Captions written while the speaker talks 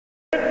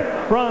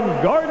from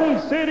Garden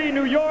City,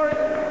 New York,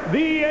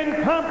 the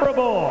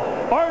incomparable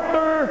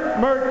Arthur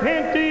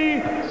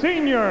Mercanti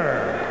Sr.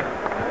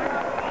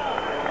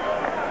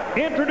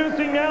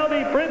 Introducing now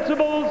the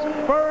principals.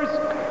 First,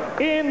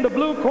 in the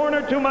blue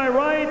corner to my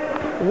right,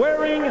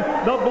 wearing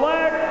the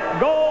black,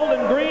 gold,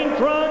 and green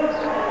trunks.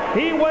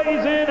 He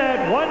weighs in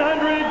at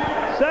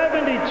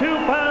 172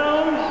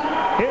 pounds.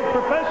 His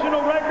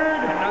professional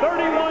record,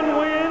 31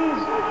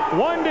 wins,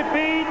 1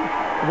 defeat,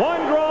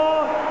 1 draw,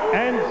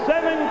 and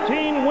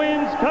 17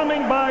 wins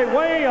coming by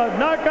way of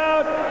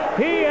knockout.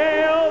 He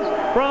hails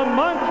from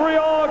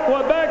Montreal,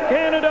 Quebec,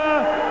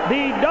 Canada,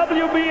 the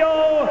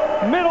WBO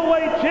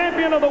middleweight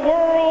champion of the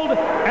world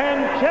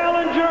and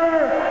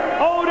challenger,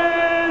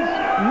 Otis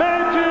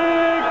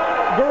Magic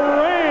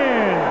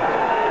Grant.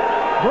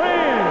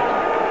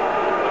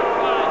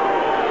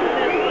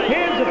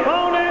 His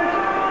opponent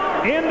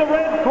in the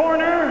red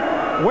corner,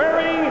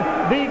 wearing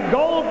the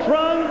gold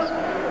trunks,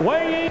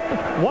 weighing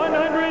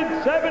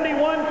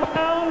 171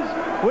 pounds,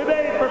 with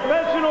a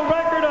professional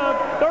record of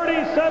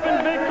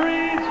 37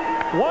 victories,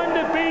 1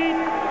 defeat,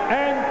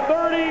 and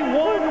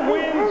 31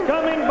 wins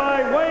coming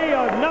by way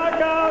of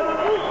knockout.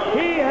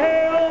 He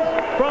hails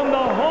from the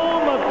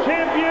home of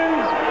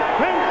champions,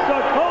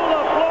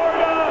 Pensacola,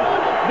 Florida,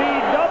 the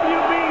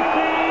WBC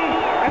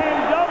and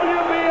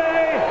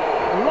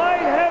WBA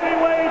light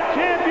heavyweight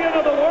champion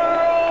of the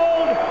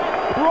world,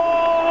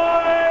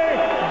 Roy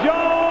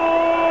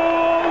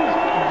Jones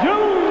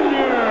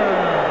Jr.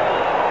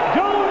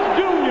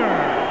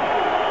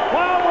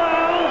 12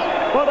 rounds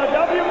for the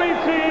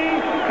WBC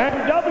and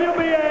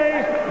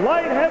WBA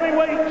light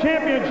heavyweight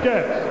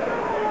championships.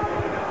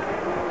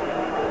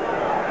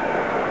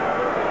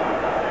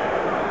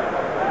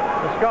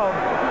 Let's go.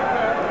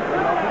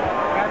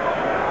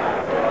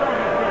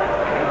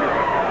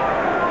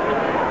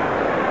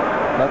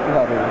 That's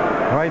heavy.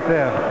 Right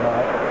there.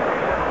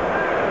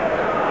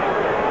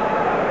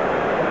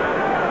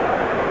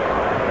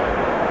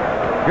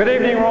 Good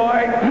evening,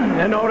 Roy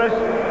and Otis.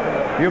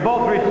 You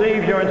both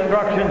received your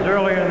instructions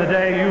earlier in the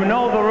day. You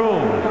know the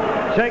rules.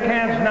 Shake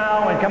hands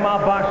now and come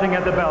out boxing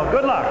at the bell.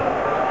 Good luck.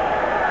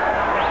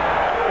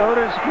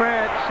 Otis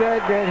Grant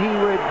said that he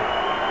would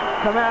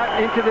come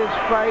out into this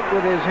fight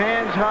with his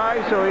hands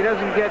high so he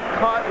doesn't get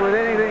caught with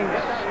anything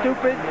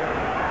stupid,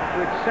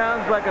 which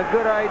sounds like a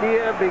good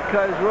idea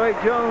because Roy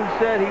Jones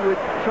said he would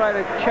try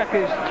to check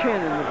his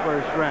chin in the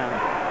first round.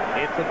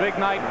 It's a big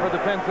night for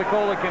the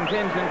Pensacola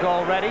contingent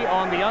already.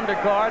 On the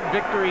undercard,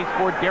 victories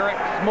for Derek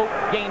Smoke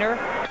Gaynor,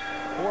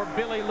 for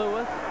Billy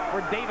Lewis, for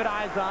David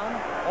Izon,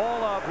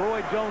 all of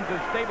Roy Jones's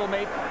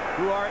stablemates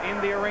who are in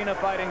the arena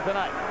fighting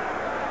tonight.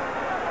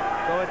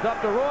 So it's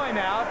up to Roy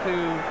now to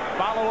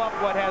follow up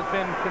what has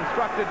been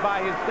constructed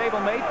by his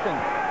stablemates and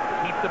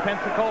keep the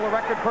Pensacola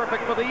record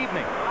perfect for the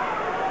evening.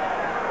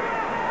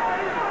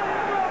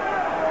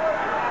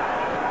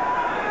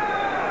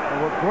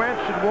 What Grant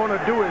should want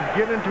to do is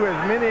get into as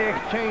many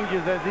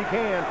exchanges as he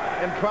can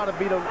and try to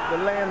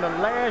land the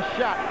last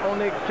shot on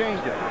the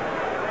exchanges.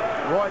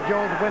 Roy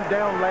Jones went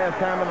down last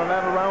time in the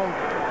latter round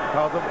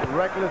because of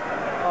reckless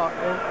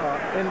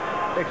in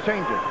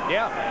exchanges.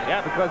 Yeah,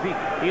 because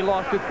he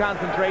lost his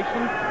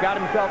concentration, got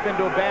himself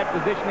into a bad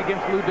position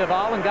against Lou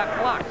Duval and got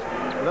clocked.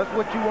 That's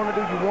what you want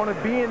to do. You want to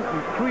be in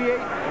and create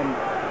and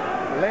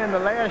land the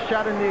last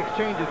shot in the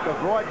exchanges because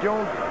Roy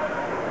Jones,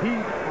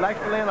 he likes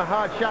to land a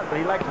hard shot, but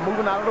he likes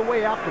moving out of the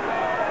way afterwards.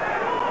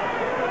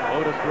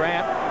 Otis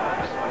Grant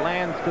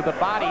lands to the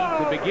body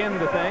to begin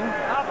the thing.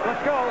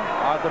 Let's go.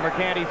 Arthur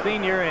Mercanti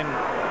Sr. and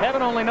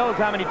heaven only knows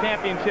how many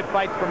championship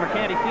fights for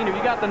Mercanti Sr.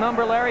 You got the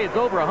number, Larry? It's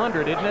over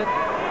 100, isn't it?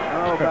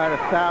 Oh, about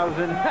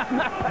 1,000.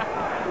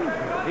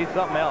 He's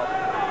something else.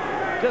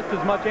 Just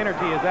as much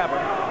energy as ever.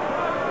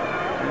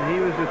 And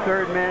he was the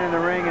third man in the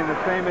ring in the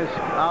famous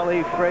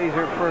Ali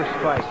Frazier first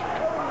fight.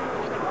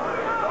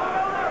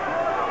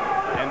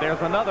 And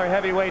there's another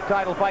heavyweight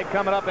title fight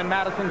coming up in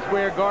Madison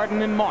Square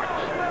Garden in March.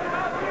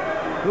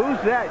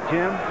 Who's that,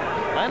 Jim?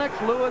 Lennox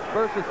Lewis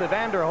versus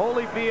Evander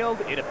Holyfield.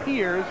 It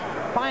appears,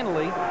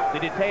 finally, the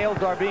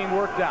details are being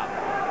worked out.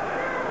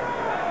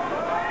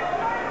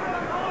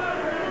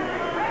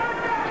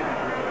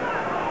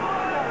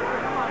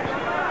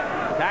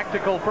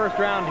 Tactical first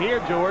round here,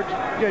 George.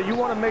 Yeah, you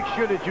want to make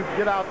sure that you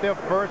get out there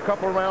first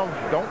couple rounds.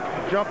 Don't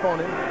jump on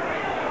him.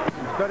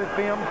 Study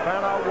film,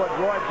 find out what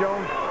Roy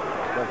Jones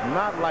does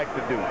not like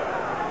to do.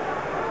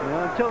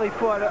 Well, until he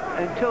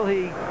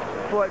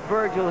fought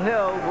Virgil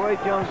Hill, Roy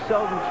Jones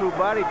seldom threw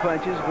body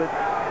punches, but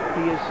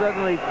he has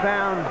suddenly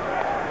found,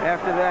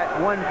 after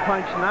that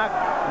one-punch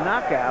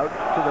knockout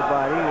to the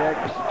body,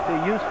 that's a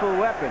useful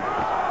weapon.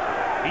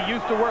 He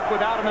used to work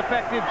without an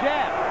effective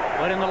jab,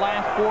 but in the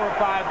last 4 or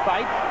 5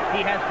 fights,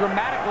 he has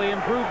dramatically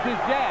improved his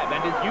jab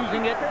and is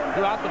using it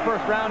throughout the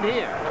first round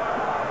here.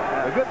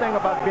 The good thing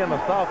about being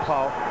a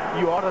southpaw,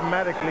 you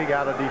automatically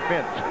got a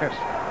defense.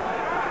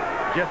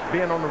 Just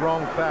being on the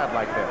wrong side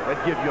like that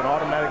gives you an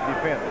automatic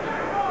defense.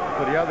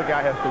 So the other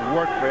guy has to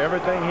work for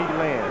everything he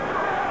lands.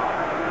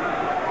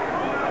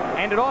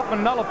 And it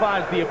often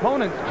nullifies the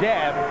opponent's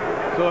jab.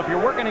 So if you're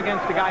working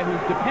against a guy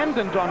who's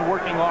dependent on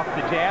working off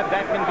the jab,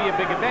 that can be a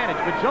big advantage.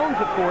 But Jones,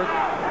 of course,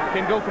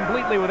 can go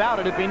completely without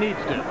it if he needs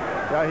to.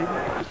 Yeah, you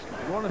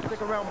want to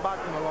stick around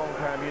boxing a long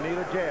time, you need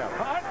a jab.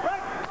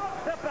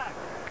 Step back.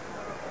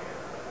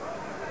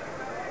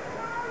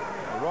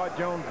 Roy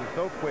Jones is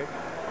so quick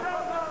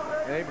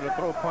and able to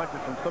throw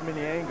punches from so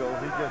many angles,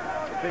 he just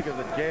figures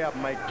a jab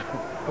might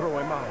throw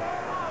him out.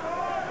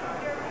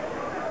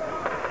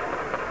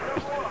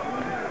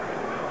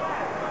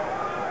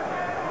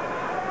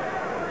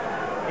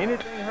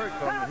 Anything hurts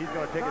him, he's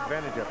going to take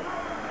advantage of it.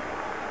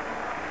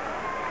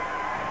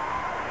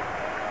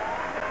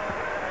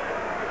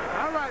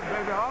 All right,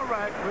 baby, all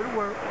right. Way to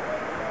work.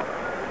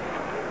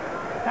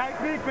 Tight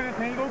defense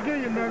ain't going to give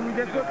you nothing.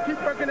 Just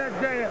keep working that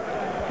jab.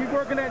 Keep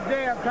working that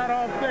jab, try to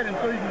offset him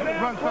so you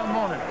can run something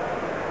on him.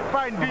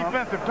 Fighting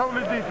defensive,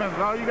 totally defensive.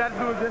 All you got to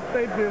do is just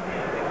stay busy.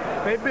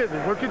 Stay busy.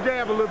 Work your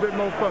jab a little bit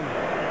more for me.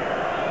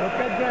 Work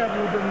that jab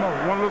a little bit more.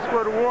 Want a little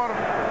squirt of water?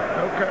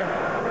 Okay.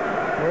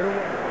 Way to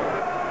work.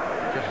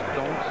 Just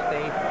don't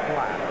stay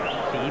flat.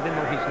 See, even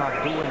though he's not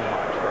doing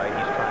much, right,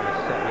 he's trying to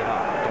set you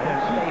up.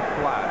 Don't stay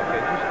flat,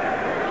 okay?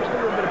 Just a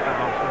little bit of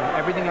bounce, and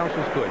everything else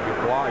is good. You're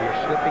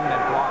slipping,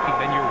 then blocking,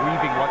 then you're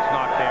weaving what's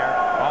not there.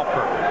 All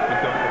perfect.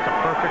 It's a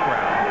perfect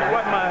round. Okay?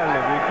 What my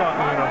leg? We caught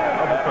me in a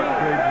uppercut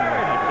crazy.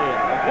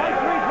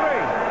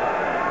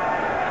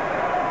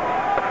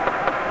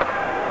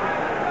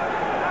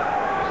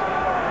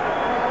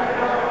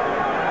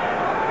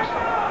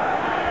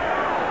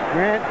 1-3-3.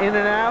 Grant in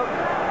and out.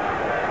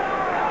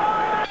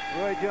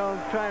 Roy Jones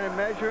trying to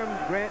measure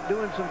him. Grant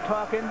doing some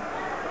talking.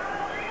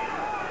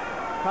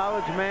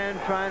 College man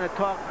trying to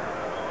talk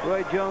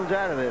Roy Jones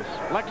out of this.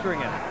 Lecturing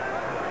him.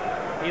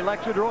 He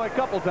lectured Roy a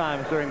couple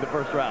times during the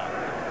first round.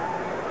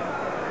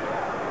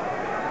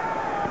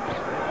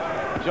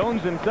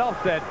 Jones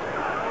himself said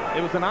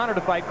it was an honor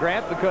to fight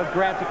Grant because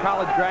Grant's a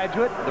college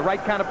graduate, the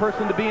right kind of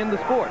person to be in the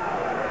sport.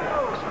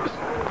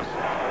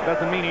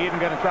 Doesn't mean he isn't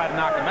going to try to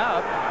knock him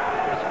out.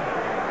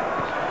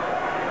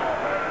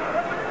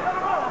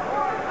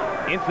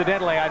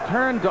 Incidentally, I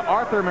turned to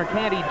Arthur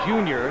Mercanti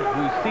Jr.,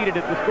 who's seated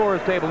at the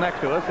scorer's table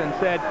next to us, and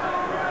said,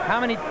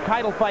 "How many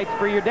title fights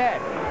for your dad?"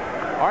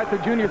 Arthur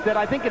Jr. said,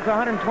 "I think it's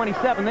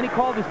 127. Then he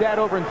called his dad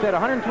over and said,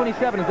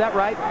 127, is that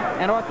right?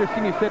 And Arthur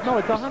Sr. said, "No,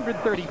 it's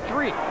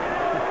 133.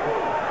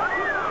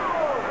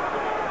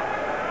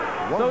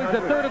 So he's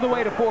a third of the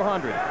way to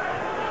 400.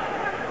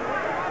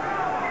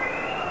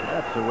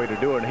 That's the way to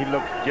do it, and he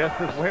looks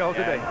just as well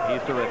today.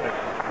 He's terrific.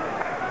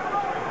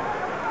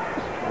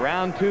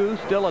 Round two,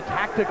 still a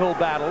tactical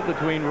battle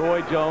between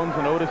Roy Jones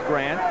and Otis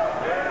Grant.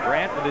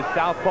 Grant with his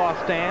southpaw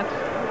stance,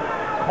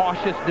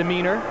 cautious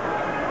demeanor,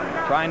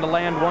 trying to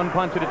land one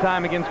punch at a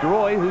time against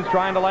Roy, who's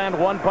trying to land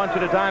one punch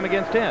at a time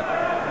against him.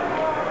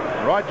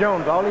 Roy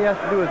Jones, all he has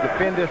to do is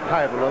defend his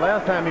title. The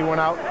last time he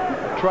went out,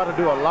 tried to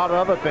do a lot of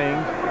other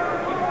things,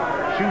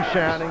 shoe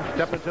shining,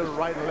 stepping to the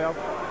right and left,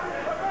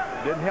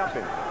 didn't help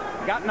him.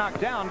 Got knocked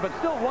down, but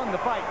still won the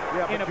fight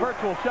in a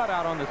virtual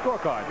shutout on the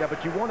scorecard. Yeah,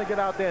 but you want to get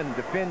out there and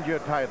defend your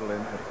title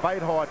and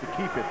fight hard to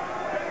keep it.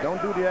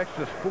 Don't do the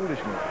extra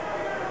foolishness.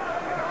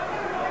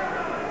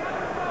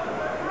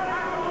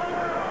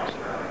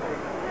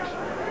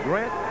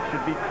 Grant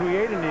should be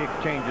creating the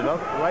exchanges.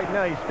 Right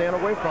now, he's staying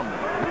away from them.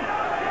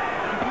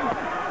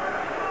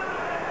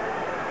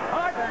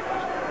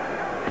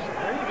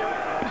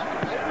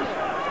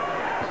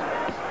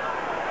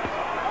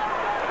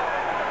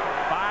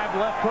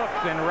 Left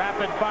hooks in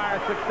rapid-fire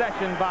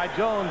succession by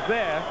Jones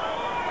there.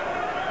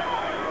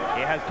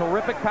 He has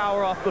terrific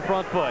power off the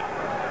front foot.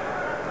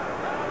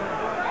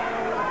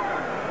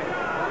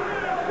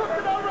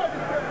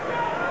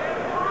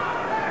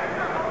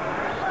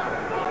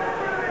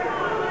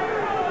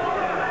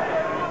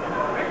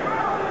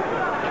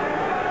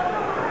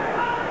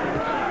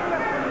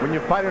 When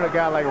you're fighting a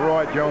guy like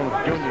Roy Jones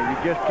Jr., you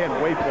just can't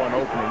wait for an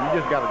opening. You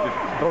just got to just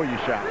throw your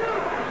shot.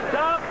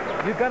 Stop!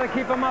 You've got to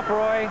keep him up,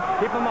 Roy.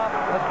 Keep him up.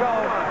 Let's go.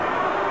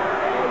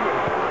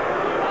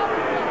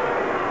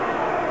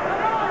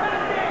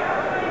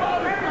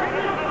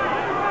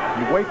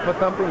 You wait for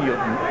something,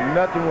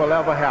 nothing will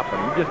ever happen.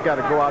 You just got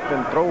to go out there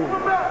and throw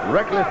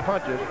reckless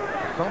punches.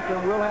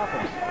 Something will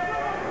happen.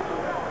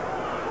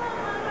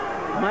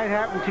 Might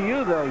happen to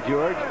you, though,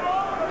 George.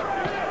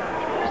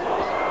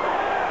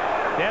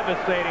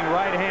 Devastating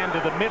right hand to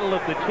the middle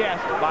of the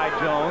chest by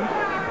Jones.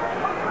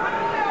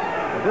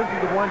 This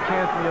is the one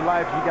chance in your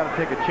life you got to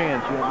take a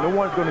chance. No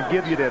one's going to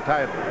give you their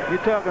title.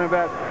 You're talking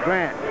about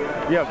Grant.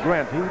 Yeah,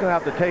 Grant. He's going to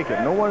have to take it.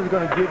 No one's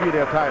going to give you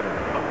their title.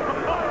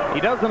 He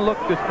doesn't look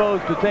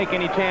disposed to take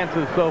any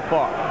chances so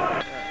far.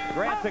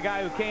 Grant's a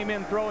guy who came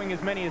in throwing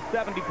as many as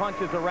 70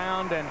 punches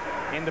around, and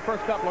in the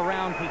first couple of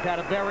rounds, he's had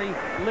a very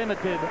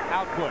limited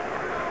output.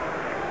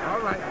 All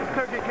right, this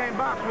turkey can't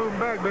box moving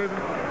back, baby.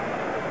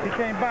 He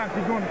can't box.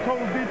 He's doing a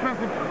total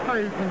defensive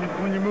plays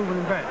when you're moving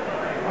him back.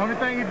 Only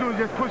thing he do is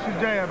just push his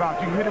jab out.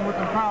 You can hit him with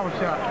some power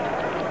shots.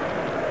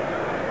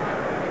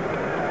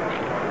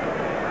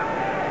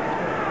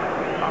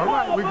 All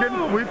right,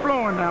 we're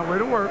flowing now. Way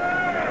to work.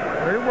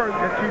 Let it work.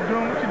 Just keep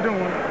doing what you're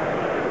doing.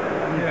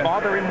 Yeah.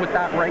 Bother him with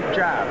that right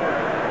jab.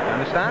 You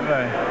understand?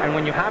 Right. And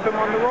when you have him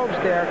on the ropes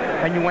there,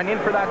 and you went in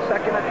for that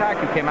second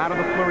attack, you came out of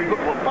the flurry, go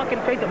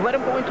fucking face him. Let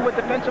him go into a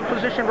defensive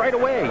position right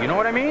away. You know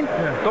what I mean?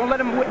 Yeah. Don't let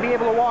him be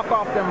able to walk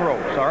off them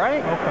ropes, all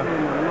right? Okay.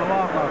 We'll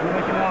walk off. We'll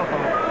make him walk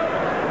off.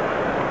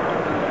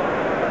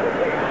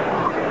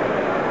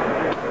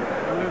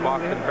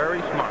 Boxing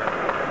very smart.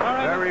 All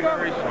right, Very,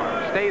 very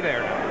smart. Stay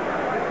there now.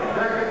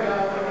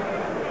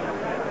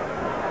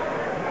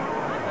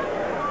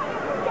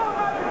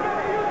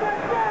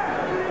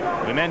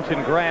 We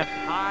mentioned Grant's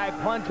high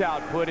punch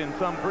output in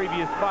some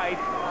previous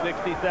fights,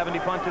 60, 70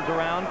 punches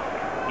around.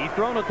 He's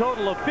thrown a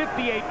total of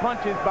 58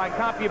 punches by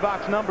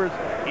CompuBox numbers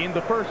in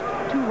the first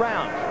 2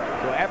 rounds,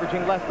 so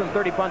averaging less than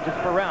 30 punches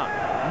per round.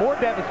 More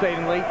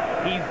devastatingly,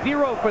 he's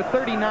 0 for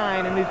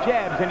 39 in his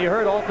jabs, and you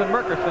heard Alton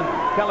Murkerson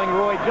telling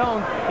Roy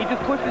Jones he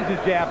just pushes his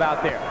jab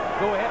out there.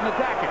 Go ahead and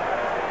attack it.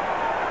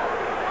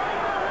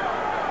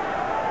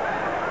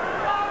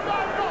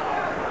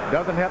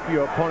 Doesn't help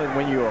your opponent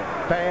when you're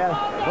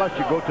fast, plus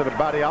you go to the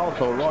body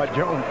also. Roy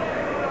Jones,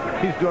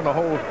 he's doing the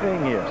whole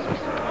thing here.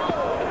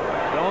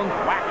 Jones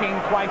whacking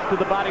twice to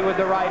the body with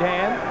the right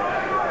hand,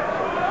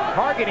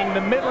 targeting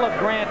the middle of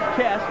Grant's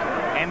chest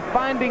and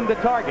finding the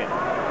target.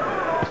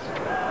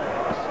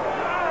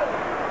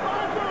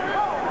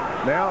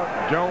 Now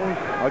Jones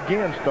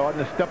again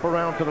starting to step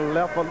around to the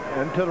left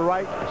and to the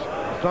right,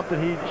 something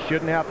he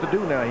shouldn't have to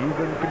do now. He's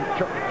in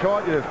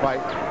charge of this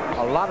fight.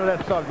 A lot of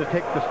that starts to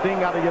take the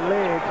sting out of your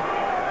legs.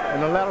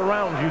 In the latter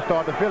rounds, you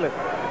start to feel it.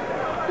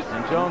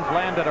 And Jones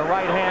landed a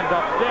right hand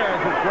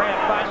upstairs as Grant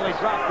finally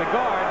dropped the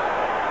guard,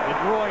 with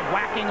Roy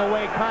whacking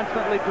away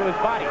constantly to his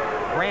body.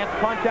 Grant's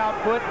punch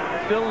output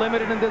still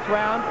limited in this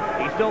round.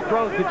 He still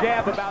throws the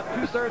jab about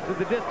 2/3 of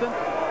the distance.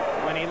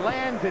 When he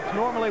lands, it's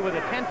normally with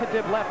a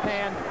tentative left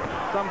hand,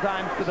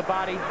 sometimes to the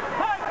body.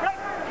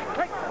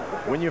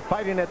 When you're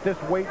fighting at this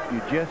weight,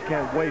 you just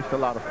can't waste a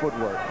lot of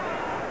footwork.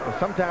 But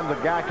sometimes a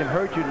guy can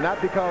hurt you not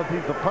because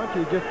he's a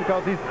puncher, just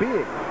because he's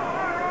big.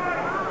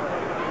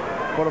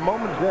 For the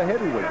moment, they're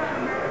heavyweights.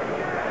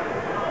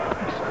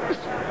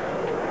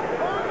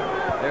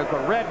 There's a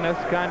redness,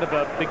 kind of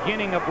a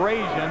beginning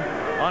abrasion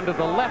under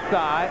the left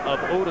eye of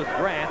Otis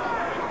Grant,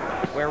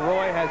 where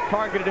Roy has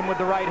targeted him with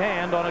the right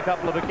hand on a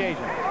couple of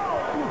occasions.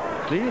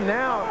 See,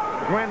 now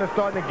Grant is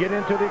starting to get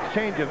into the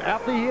exchanges.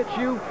 After he hits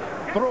you,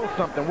 throw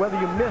something, whether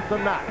you miss or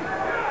not.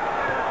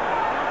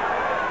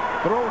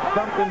 Throw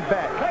something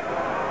back.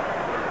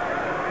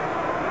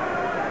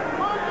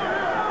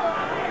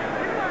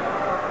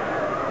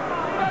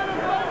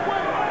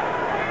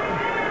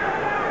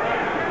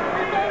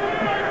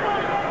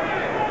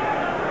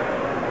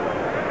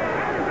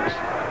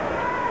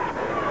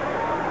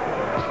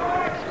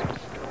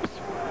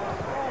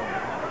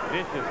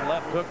 Vicious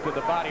left hook to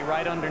the body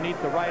right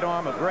underneath the right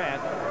arm of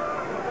Grant.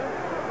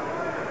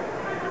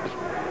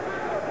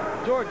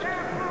 George,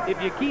 if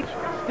you keep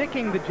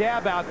sticking the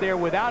jab out there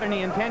without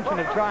any intention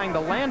of trying to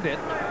land it,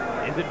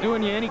 is it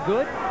doing you any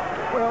good?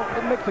 Well,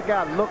 it makes a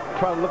guy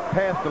try to look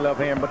past the left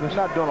hand, but it's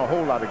not doing a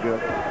whole lot of good.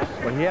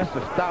 But he has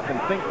to stop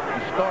and think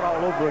and start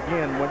all over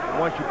again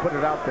once you put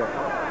it out there.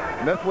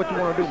 And that's what you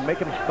want to do, make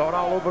him start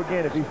all over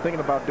again if he's thinking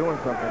about doing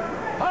something.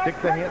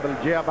 Stick the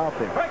jab out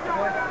there.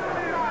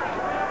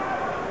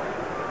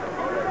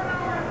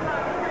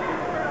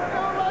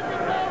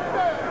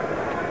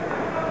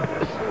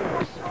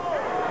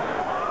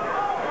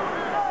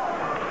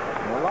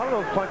 A lot of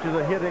those punches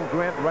are hitting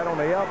Grant right on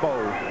the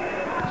elbows.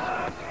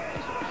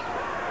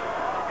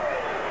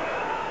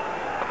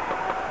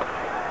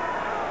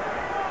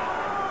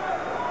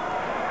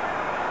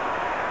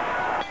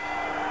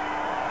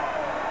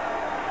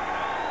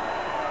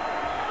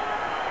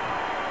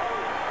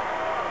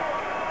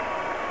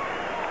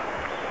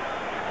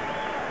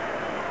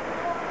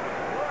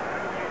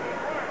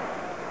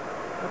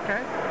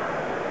 Okay.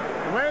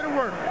 Way to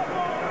work.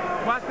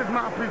 Watch this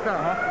mouthpiece out,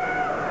 huh?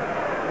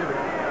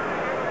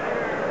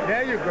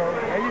 There you go.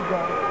 There you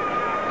go.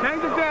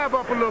 Change the jab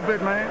up a little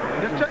bit, man.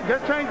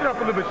 Just change it up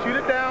a little bit. Shoot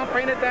it down,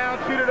 feint it down,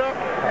 shoot it up,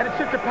 and then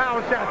shift the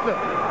power shots up.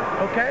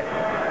 Okay?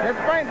 Just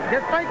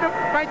feint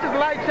the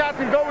light shots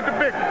and go with the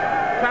big one.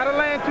 Try to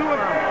land two of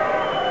them.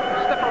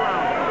 Step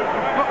around.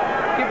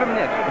 Give him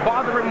this.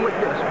 Bother him with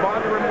this.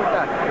 Bother him with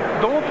that.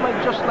 Don't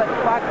just let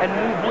flat and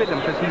move with him,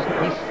 because he's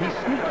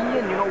sneaking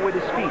in, you know, with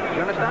his feet.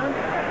 You understand?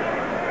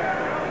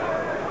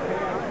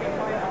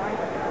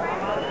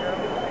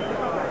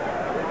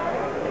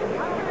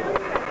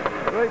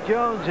 Roy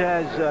Jones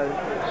has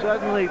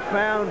suddenly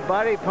found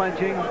body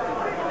punching,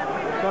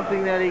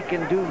 something that he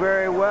can do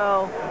very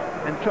well,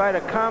 and try to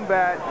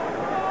combat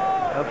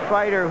a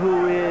fighter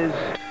who is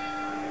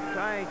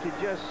trying to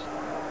just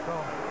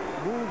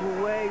move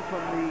away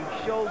from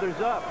the shoulders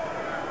up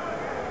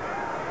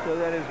so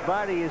that his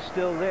body is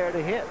still there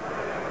to hit.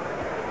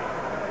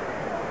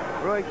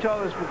 Roy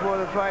told us before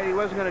the fight he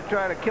wasn't going to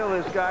try to kill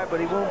this guy, but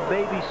he won't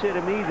babysit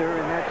him either,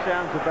 and that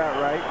sounds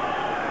about right.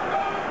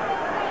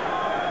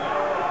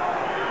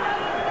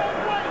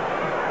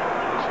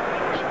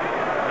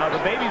 Now The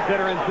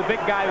babysitter is the big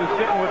guy who's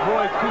sitting with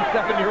Roy's 2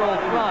 7-year-old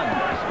son.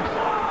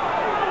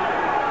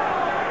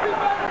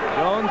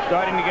 Jones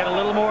starting to get a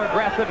little more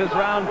aggressive as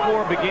round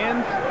 4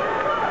 begins.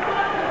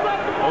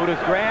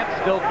 Otis Grant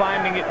still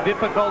finding it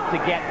difficult to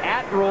get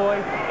at Roy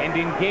and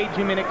engage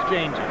him in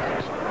exchanges.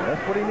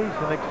 That's what he needs,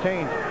 an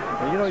exchange.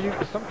 And you know, you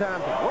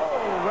sometimes,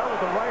 whoa, that was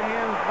the right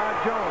hand by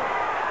Jones.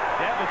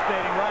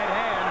 Devastating right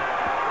hand.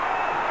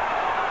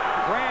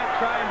 Grant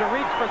trying to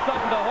reach for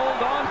something to hold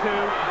on to.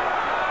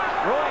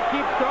 Roy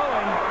keeps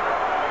throwing.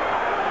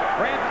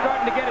 Grant's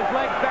starting to get his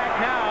legs back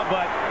now,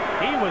 but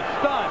he was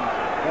stunned.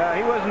 Yeah,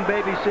 he wasn't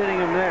babysitting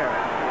him there.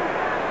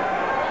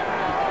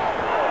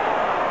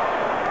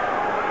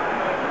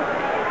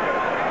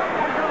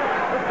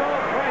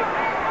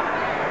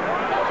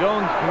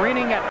 Jones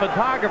grinning at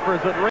photographers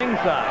at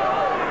ringside.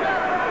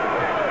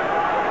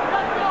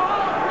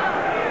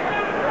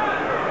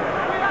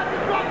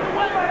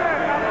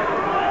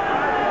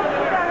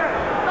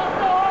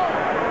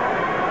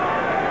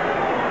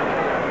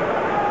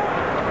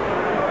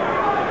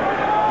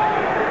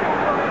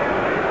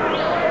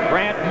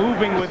 Grant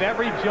moving with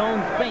every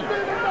Jones feint.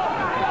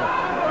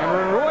 And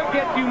when Roy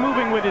gets you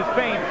moving with his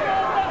feints,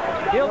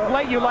 he'll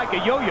play you like a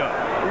yo-yo.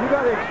 You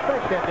got to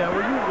expect that now.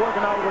 When you're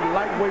working out with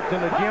lightweights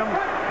in the gym,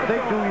 they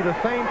do the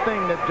same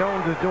thing that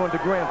Jones is doing to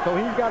Grant. So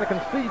he's got to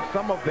concede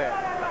some of that.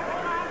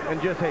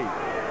 And just, hey,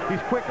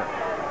 he's quicker.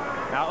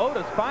 Now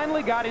Otis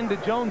finally got into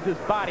Jones's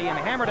body and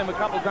hammered him a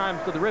couple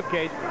times to the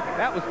ribcage.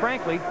 That was,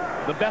 frankly,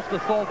 the best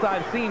assault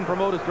I've seen from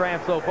Otis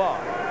Grant so far.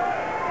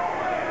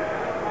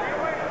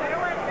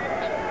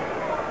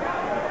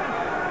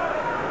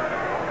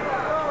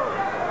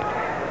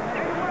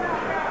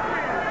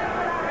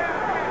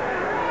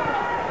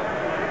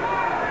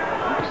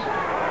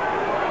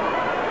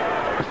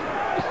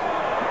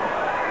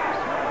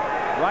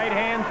 Right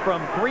hands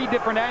from 3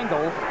 different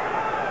angles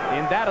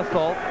in that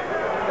assault.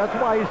 That's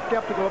why he's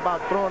skeptical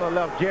about throwing a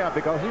left jab,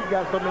 because he's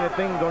got so many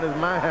things on his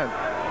mind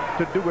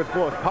to do as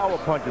far as power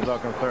punches are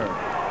concerned.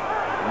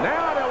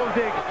 Now that was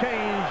the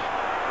exchange.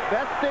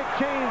 That's the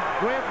exchange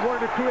Grant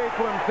wanted to create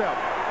for himself.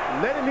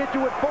 Let him hit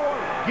you with 4,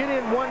 get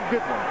in one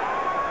good one.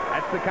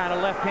 That's the kind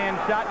of left-hand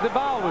shot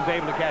Duvall was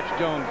able to catch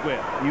Jones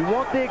with. You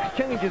want the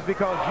exchanges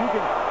because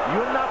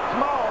you're not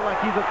small like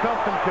he's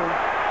accustomed to.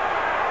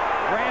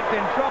 Grant's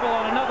in trouble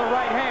on another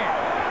right hand.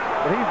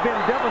 But he's been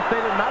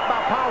devastated not by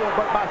power,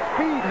 but by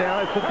speed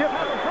now. It's a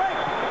difference.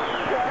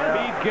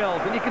 Speed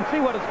kills. And you can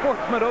see what a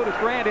sportsman Otis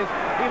Grant is.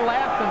 He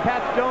laughs and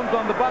pats Jones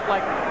on the butt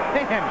like,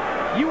 damn,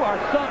 you are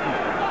something.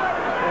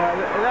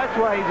 That's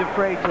why he's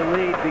afraid to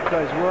lead,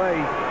 because Roy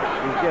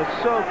is just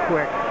so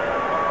quick.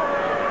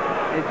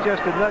 It's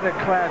just another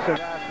class of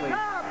athlete,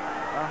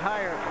 a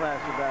higher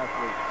class of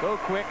athlete. So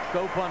quick,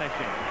 so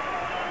punishing.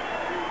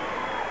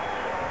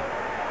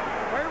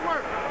 Way to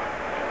work.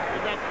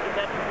 Get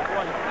that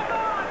 20.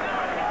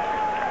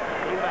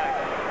 Get back.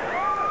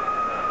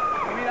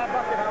 Give me that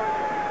bucket, Howard.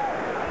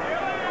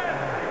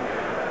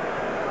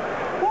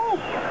 Woo!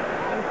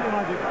 Let's see,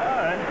 Magic.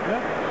 All right.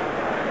 Yeah.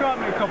 Got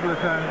me a couple of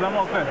times. I'm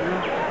okay.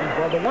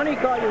 Well, the one he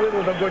caught you with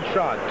was a good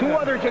shot. 2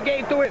 others you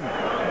gave to him.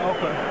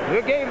 Okay.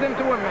 You gave them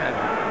to him, man.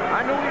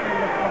 I knew he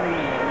was funny.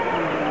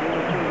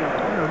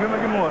 Give me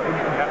more.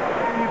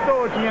 You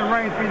throw it, you in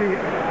range for you.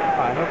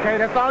 All right, okay,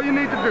 that's all you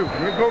need to do.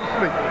 You go to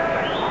sleep.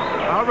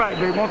 All right,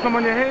 babe, want some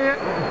on your head?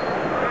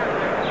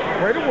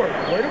 Way to work,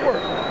 way to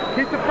work.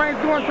 Keep the frames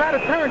going, try to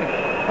turn it.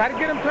 Try to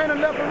get him turning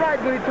left or right.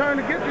 When he turn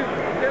to get you,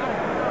 get him.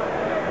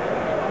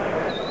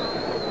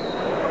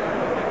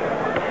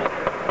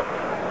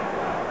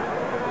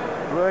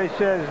 Roy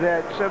says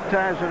that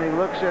sometimes when he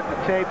looks at the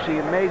tapes, he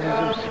amazes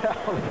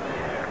himself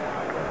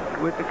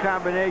with the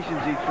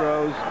combinations he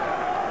throws.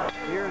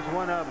 Here's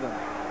one of them.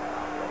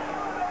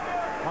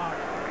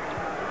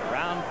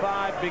 Round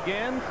 5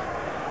 begins.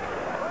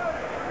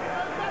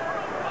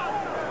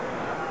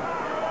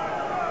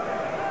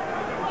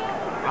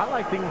 I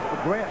like things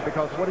for Grant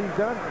because what he's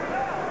done,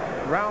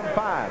 round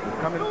 5 is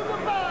coming,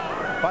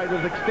 fight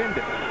is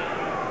extended.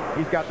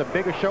 He's got the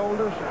bigger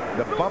shoulders,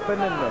 the bumping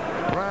and the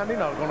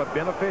grinding are going to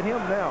benefit him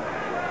now.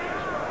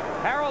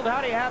 Harold, how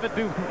do you have it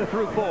through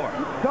 4?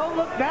 Don't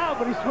look now,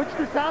 but he switched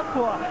to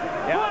southpaw.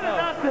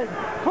 Yeah,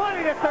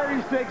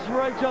 20-0, 20-36,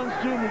 Roy Jones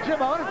Jr.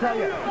 Jim, I want to tell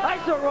you, I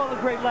saw all the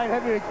great light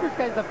heavyweights. This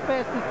guy's the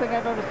fastest thing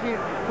I've ever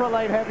seen for a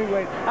light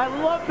heavyweight. I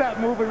love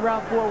that move in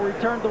round 4 where he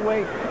turned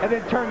away and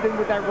then turned in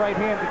with that right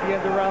hand at the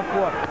end of round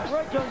 4.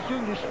 Roy Jones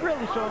Jr. is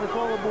really showing us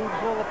all the moves,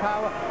 all the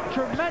power.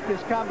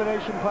 Tremendous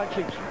combination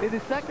punching. In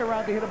his second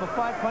round, he hit him a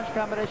 5-punch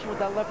combination with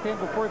that left hand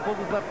before he pulled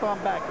his left arm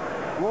back.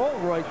 Roll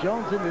Roy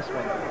Jones in this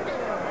one.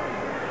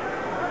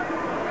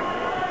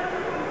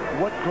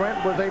 What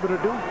Grant was able to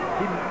do,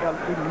 he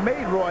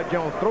made Roy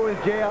Jones throw his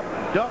jab,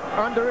 duck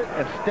under it,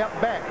 and step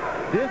back.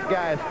 This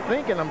guy is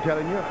thinking, I'm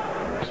telling you.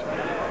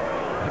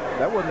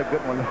 That wasn't a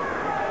good one.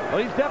 Well,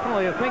 he's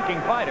definitely a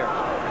thinking fighter.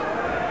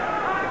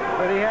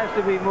 But he has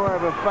to be more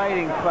of a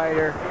fighting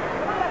fighter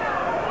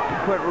to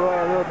put Roy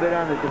a little bit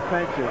on the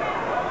defensive.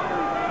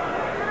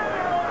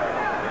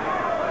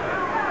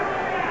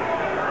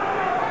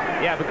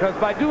 Yeah, because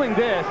by doing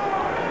this,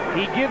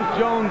 he gives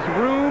Jones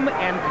room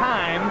and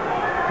time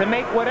to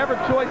make whatever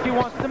choice he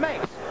wants to make.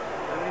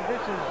 I mean,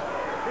 this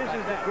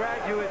is the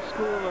graduate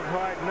school of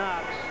hard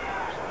knocks.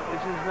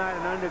 This is not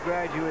an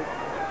undergraduate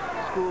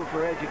school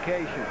for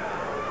education.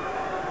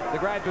 The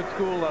graduate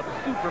school of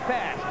super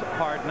fast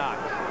hard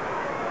knocks.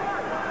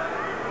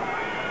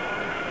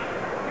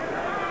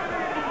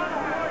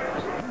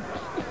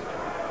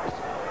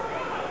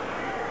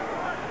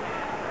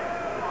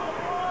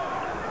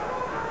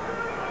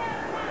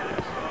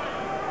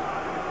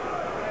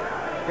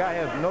 This guy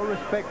has no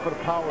respect for the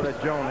power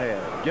that Jones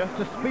has, just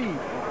the speed.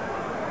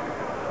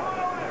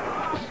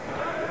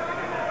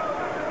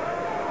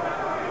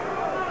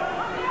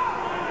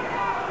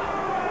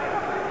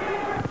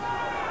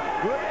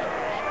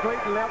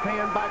 Straight left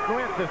hand by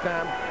Grant this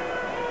time,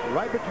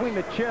 right between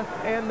the chest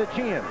and the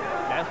chin.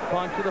 Best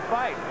punch of the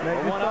fight.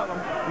 Now,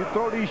 you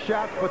throw these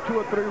shots for 2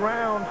 or 3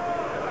 rounds,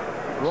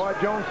 Roy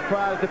Jones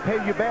tries to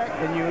pay you back,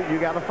 and you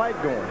got a fight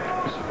going.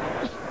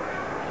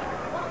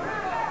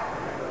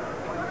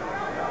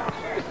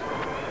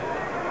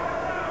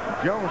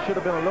 Jones should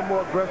have been a little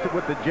more aggressive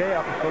with the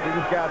jab so that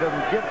this guy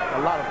doesn't get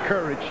a lot of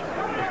courage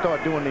to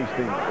start doing these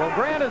things. Well,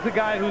 Grant is a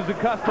guy who's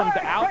accustomed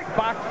to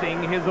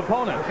outboxing his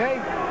opponents. Okay.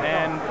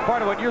 And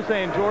part of what you're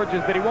saying, George,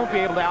 is that he won't be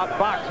able to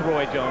outbox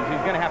Roy Jones.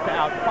 He's going to have to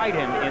outfight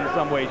him in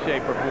some way,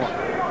 shape, or form.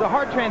 It's a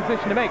hard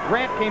transition to make.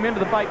 Grant came into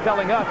the fight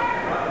telling us,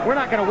 we're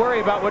not going to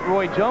worry about what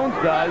Roy Jones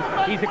does.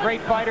 He's a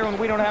great fighter, and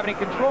we don't have any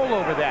control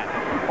over that.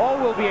 All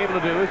we'll be able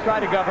to do is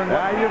try to govern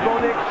what... Now you go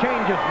to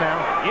exchanges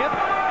now. Yep,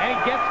 and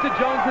he gets to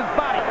Jones's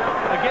body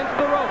against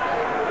the ropes.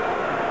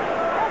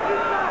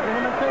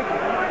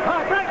 All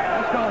right, break.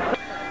 Let's go.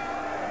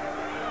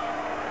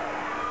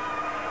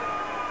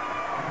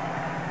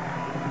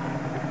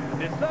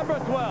 December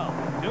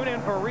 12th, tune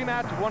in for a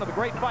rematch of one of the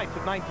great fights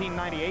of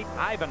 1998,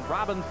 Ivan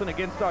Robinson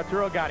against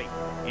Arturo Gatti.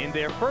 In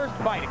their first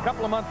fight a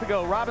couple of months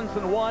ago,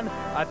 Robinson won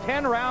a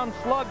 10-round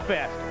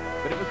slugfest,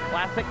 but it was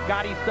classic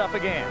Gatti stuff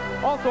again.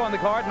 Also on the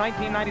card,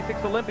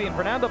 1996 Olympian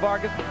Fernando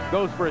Vargas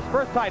goes for his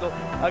first title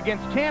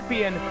against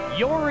champion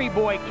Yori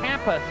Boy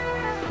Campos.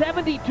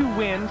 72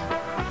 wins,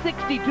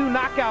 62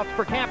 knockouts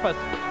for Campos,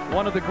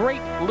 one of the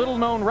great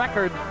little-known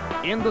records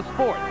in the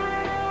sport.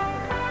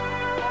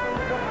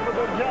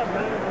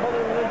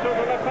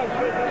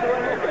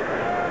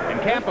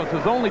 And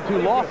Campos' only 2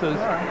 losses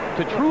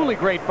to truly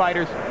great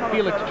fighters,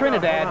 Felix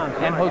Trinidad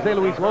and Jose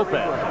Luis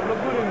Lopez.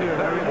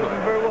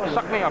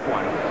 Suck me up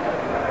one.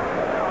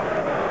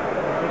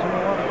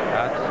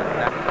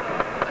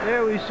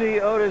 There we see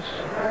Otis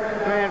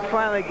Grant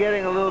finally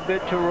getting a little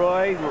bit to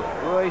Roy.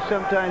 Roy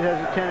sometimes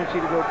has a tendency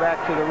to go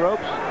back to the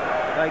ropes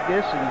like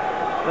this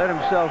and let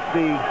himself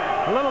be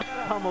a little bit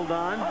humbled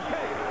on.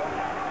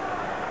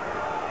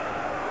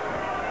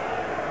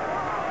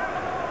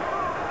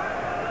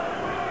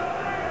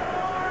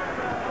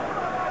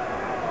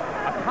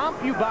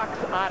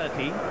 CompuBox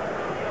oddity.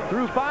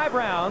 Through 5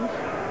 rounds,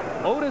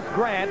 Otis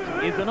Grant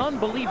is an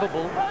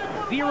unbelievable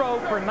 0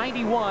 for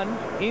 91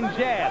 in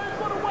jabs.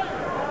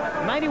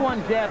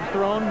 91 jabs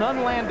thrown,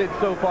 none landed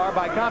so far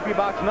by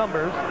CompuBox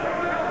numbers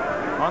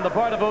on the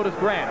part of Otis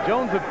Grant.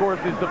 Jones, of course,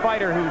 is the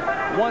fighter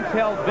who once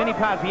held Vinny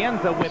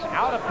Pazienza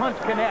without a punch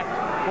connect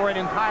for an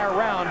entire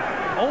round.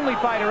 Only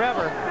fighter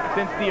ever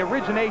since the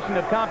origination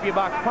of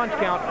CompuBox punch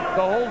count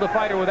to hold a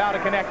fighter without a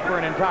connect for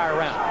an entire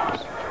round.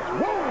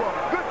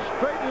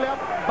 Straight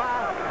left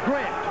by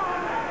Grant.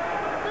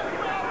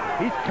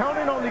 He's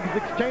counting on these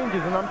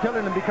exchanges, and I'm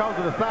telling him because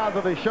of the size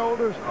of his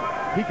shoulders,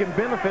 he can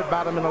benefit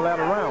by them in the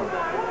latter round.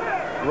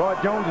 Roy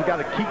Jones has got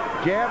to keep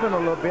jabbing a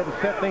little bit and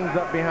set things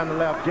up behind the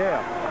left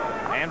jab.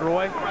 And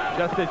Roy,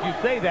 just as you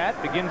say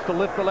that, begins to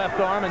lift the left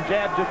arm and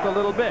jab just a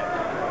little bit.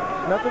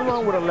 Nothing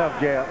wrong with a left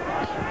jab.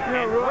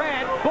 And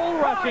Grant bull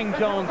rushing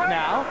Jones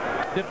now.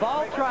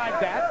 Duvall tried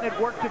that, and it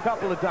worked a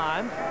couple of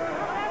times.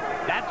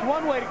 That's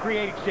one way to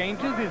create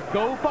exchanges, is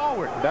go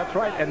forward. That's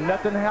right, and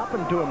nothing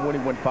happened to him when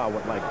he went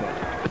forward like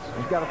that.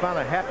 He's got to find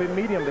a happy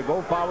medium to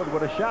go forward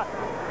with a shot.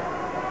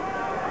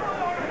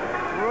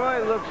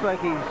 Roy looks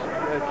like he's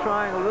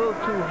trying a little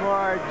too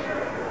hard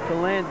to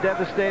land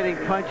devastating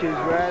punches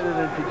rather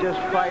than to just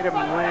fight him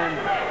and land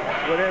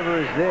whatever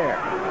is there.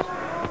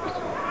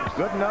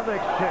 Good, another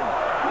exchange.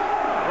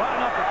 What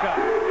an uppercut.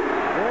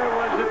 There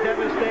was a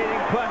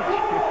devastating punch.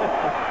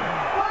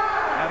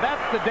 Now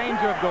that's the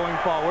danger of going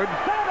forward.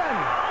 7, 8.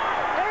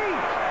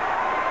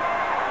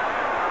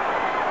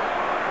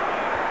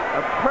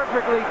 A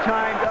perfectly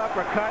timed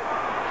uppercut.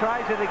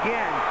 Tries it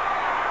again.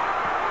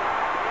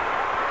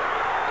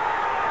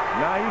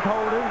 Now he's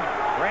holding.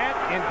 Grant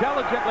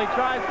intelligently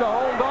tries to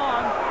hold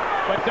on,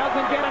 but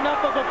doesn't get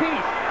enough of a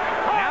piece.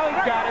 Now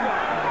he's got him.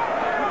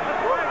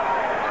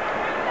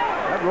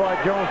 That Roy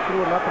Jones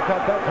threw an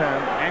uppercut that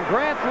time. And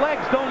Grant's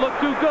legs don't look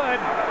too good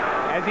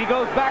as he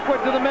goes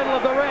backward to the middle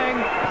of the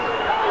ring.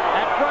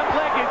 That front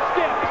leg is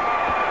stiff,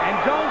 and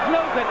Jones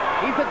knows it.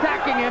 He's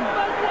attacking him.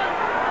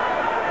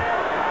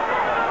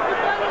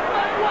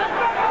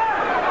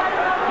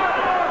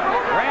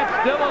 Grant's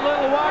still a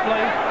little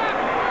wobbly.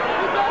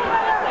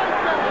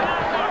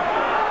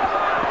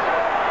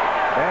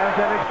 There's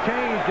that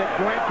exchange that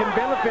Grant can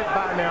benefit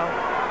by now.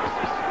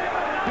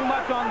 Too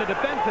much on the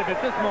defensive at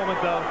this moment,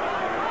 though.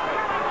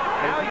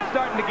 Now he's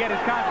starting to get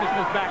his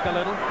consciousness back a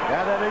little.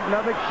 Yeah, that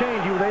another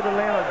exchange. He was able to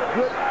land a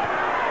good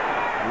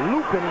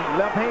looping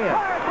left hand.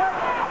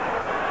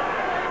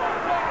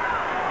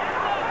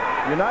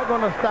 You're not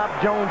going to stop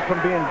Jones from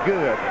being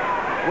good.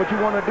 What you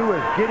want to do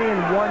is get in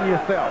one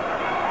yourself.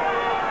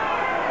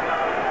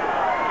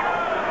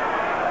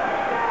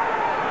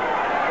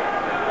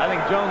 I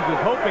think Jones is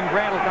hoping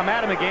Grant will come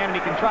at him again and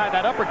he can try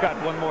that uppercut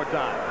one more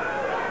time.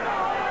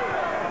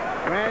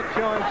 Grant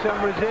showing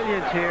some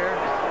resilience here.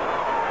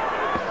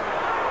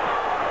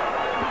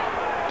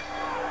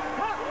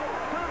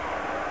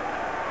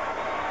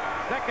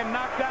 Second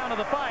knockdown of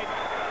the fight,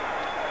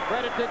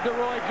 credited to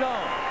Roy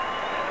Jones.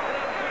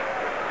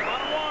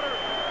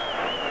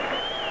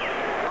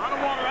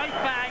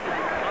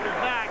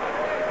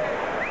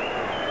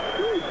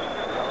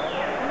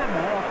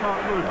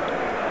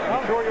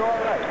 I'm sure you're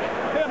all right.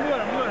 Yeah, I'm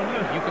good.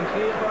 You can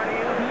see it right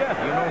here? Yeah.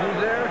 You know who's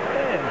there?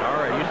 Yeah. All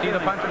right. You see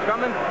the punches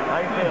coming? How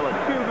you feeling?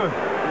 Feel good.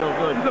 Feel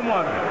good. Some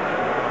water.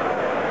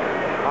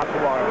 Hot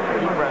water.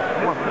 Deep breath.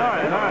 All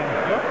right.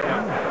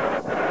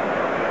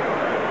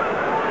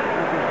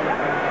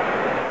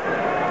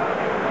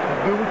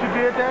 Do what you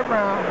did that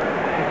round.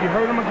 If you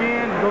hurt him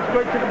again, go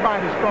straight to the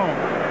body strong.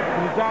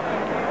 When you drop it.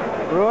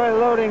 Roy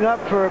loading up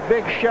for a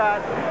big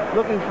shot,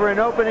 looking for an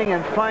opening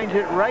and finds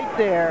it right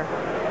there.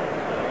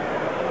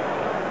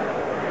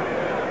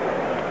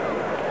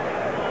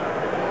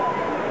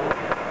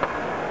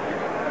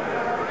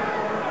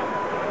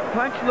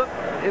 Punch looked,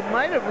 it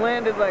might have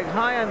landed like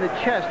high on the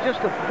chest.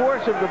 Just the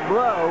force of the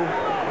blow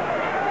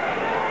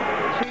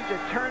seemed to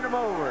turn him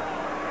over.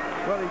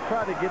 Well, he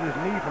tried to get his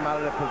knee from out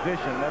of that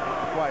position.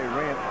 That's why he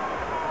ran,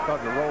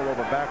 started to roll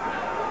over backwards.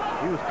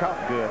 He was caught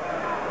good.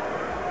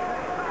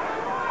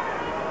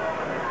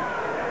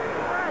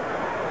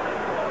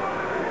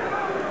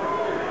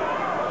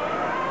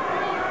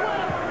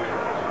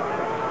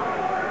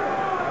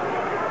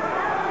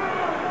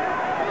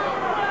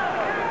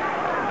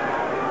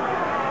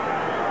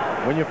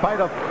 When you fight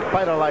a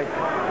fighter like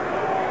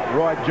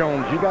Roy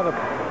Jones, you got to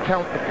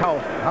count the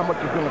cost, how much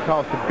it's going to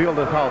cost to build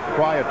this house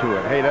prior to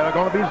it. Hey, there are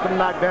going to be some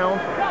knockdowns,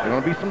 there are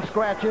going to be some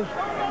scratches,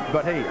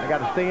 but hey, I got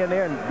to stay in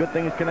there and good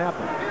things can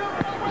happen.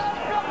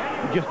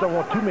 You just don't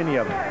want too many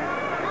of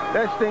them.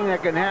 Best thing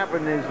that can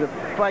happen is the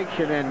fight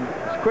should end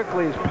as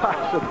quickly as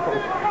possible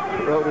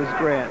for Otis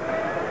Grant.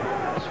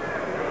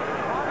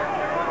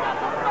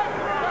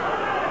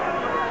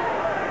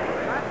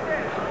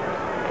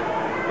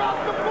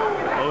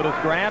 Otis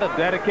Grant, a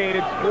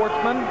dedicated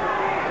sportsman,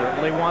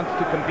 certainly wants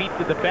to compete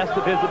to the best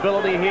of his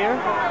ability here.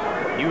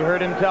 You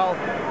heard him tell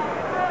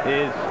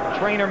his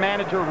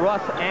trainer-manager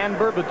Russ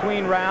Anber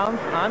between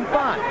rounds, I'm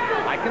fine.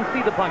 I can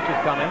see the punches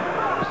coming.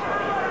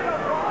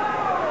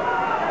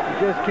 He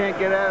just can't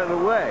get out of the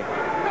way.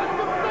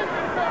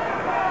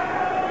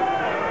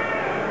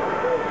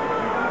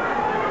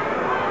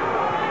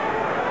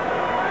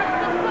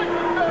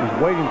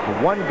 He's waiting for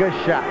one good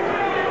shot.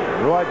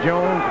 Roy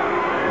Jones,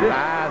 his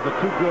eyes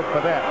are too good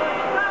for that.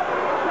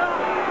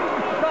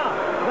 Stop.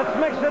 Let's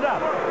mix it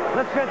up.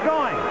 Let's get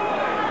going.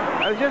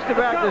 I was just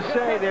about to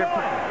say,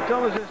 it's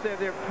almost as if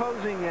they're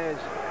posing as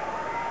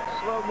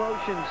slow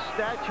motion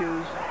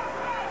statues.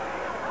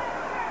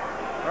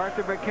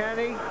 Arthur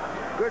McKinney,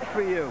 good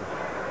for you.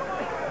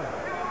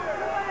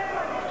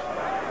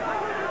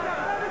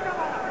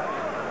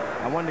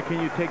 I wonder,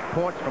 can you take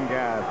points from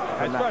guys?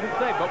 I started to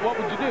say, but what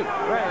would you do?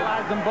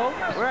 Paralyze them both?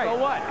 Right. So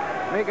what?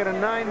 Make it a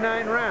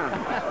 9-9 round.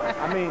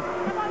 I mean,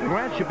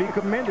 Grant should be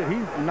commended.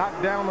 He's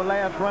knocked down the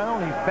last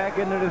round. He's back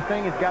into this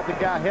thing. He's got the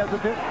guy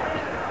hesitant.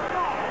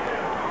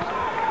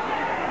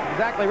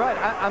 Exactly right.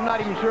 I'm not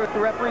even sure it's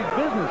the referee's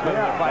business whether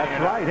they're fighting.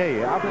 That's right.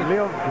 Hey, I've lived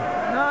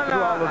through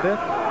all of this.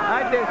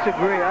 I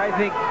disagree. I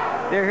think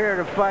they're here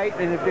to fight,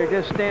 and if they're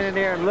just standing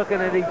there and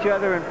looking at each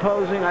other and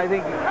posing, I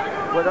think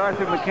what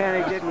Arthur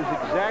McKinney did was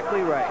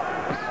exactly right.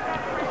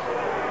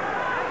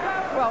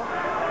 Well,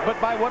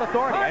 but by what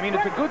authority? I mean,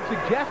 it's a good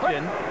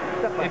suggestion.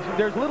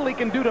 There's little he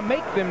can do to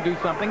make them do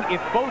something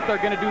if both are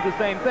going to do the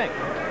same thing.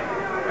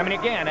 I mean,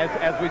 again,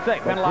 as we say,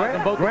 penalize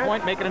them both to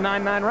point, make it a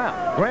 9-9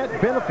 round. Grant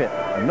benefit.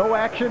 No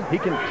action. He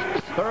can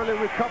thoroughly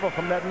recover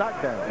from that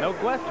knockdown. No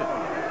question.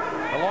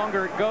 The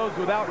longer it goes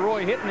without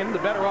Roy hitting him, the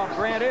better off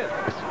Grant is.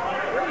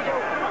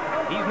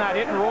 He's not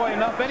hitting Roy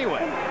enough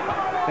anyway.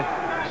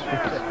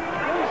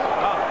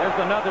 Oh, there's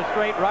another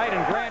straight right,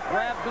 and Grant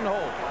grabs and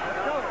holds.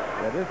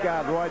 Yeah, this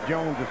guy, Roy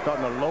Jones, is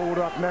starting to load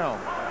up now.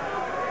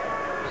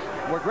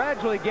 We're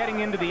gradually getting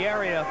into the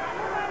area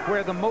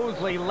where the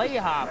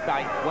Mosley-Layhoff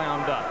fight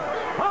wound up.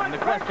 And the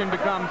question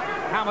becomes,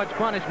 how much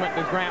punishment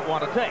does Grant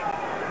want to take?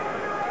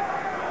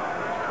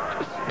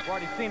 We've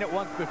already seen it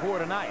once before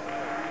tonight.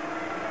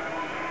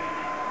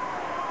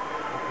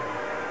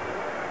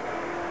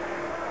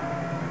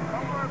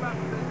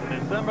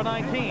 December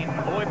 19,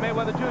 Floyd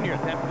Mayweather Jr.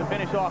 attempted to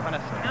finish off an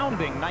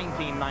astounding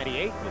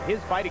 1998 with his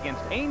fight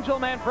against Angel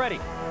Manfredi.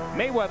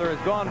 Mayweather has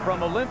gone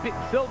from Olympic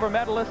silver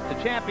medalist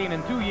to champion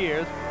in 2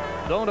 years.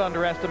 Don't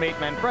underestimate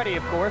Manfredi,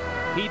 of course.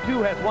 He,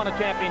 too, has won a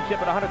championship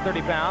at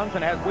 130 pounds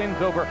and has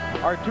wins over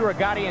Arturo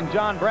Gatti and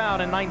John Brown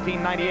in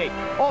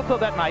 1998. Also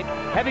that night,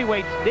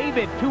 heavyweights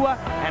David Tua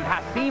and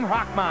Hasim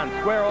Rahman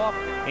square off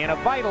in a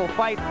vital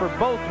fight for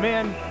both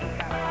men.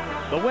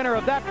 The winner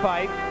of that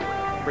fight,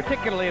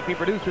 particularly if he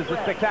produces a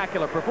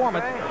spectacular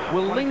performance,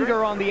 will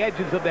linger on the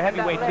edges of the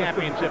heavyweight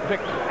championship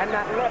picture. And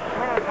that left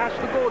hand has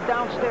to go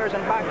downstairs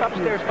and back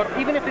upstairs. But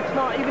even if this is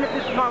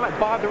not like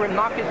bother him,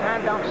 knock his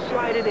hand down,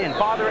 slide it in,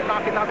 bother it,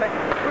 knock it,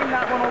 bring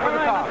that one over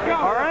the top.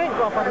 All right?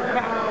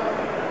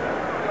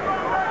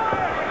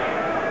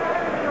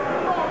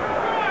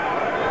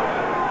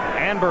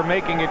 Amber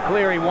making it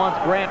clear he wants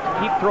Grant to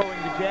keep throwing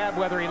the jab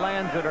whether he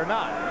lands it or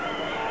not.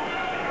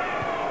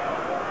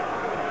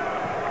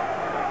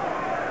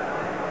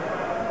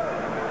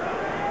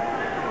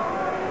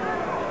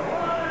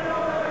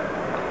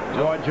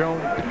 Roy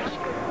Jones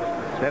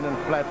standing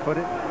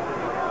flat-footed,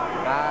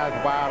 eyes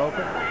wide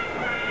open.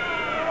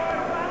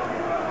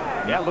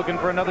 Yeah, looking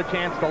for another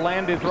chance to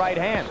land his right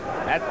hand.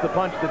 That's the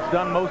punch that's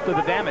done most of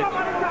the damage.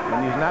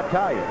 And he's not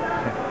tired.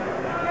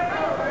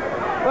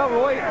 Well,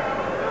 Roy,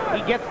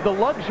 he gets the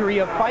luxury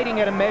of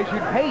fighting at a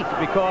measured pace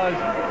because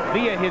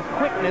via his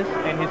quickness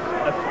and his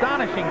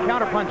astonishing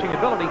counterpunching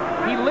ability,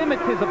 he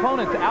limits his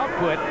opponent's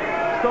output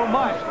so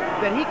much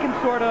that he can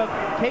sort of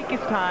take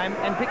his time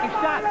and pick his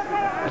shots.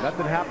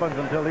 Nothing happens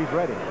until he's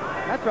ready.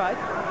 That's right.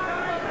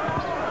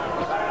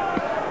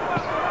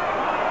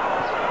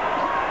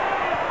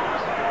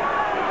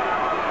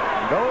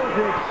 Those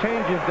are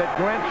exchanges that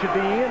Grant should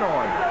be in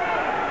on.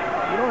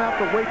 You don't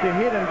have to wait to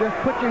hit him. Just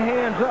put your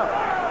hands up.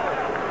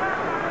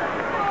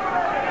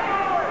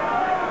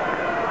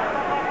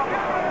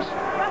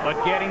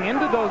 But getting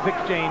into those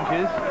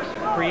exchanges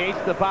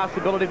creates the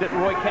possibility that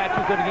Roy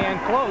catches it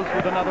again close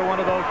with another one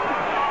of those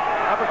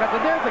uppercuts.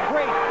 And there's a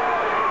great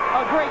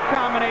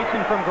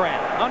combination from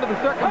Grant. Under the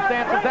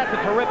circumstances, that's a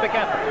terrific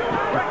effort.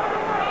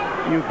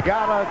 You've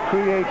got to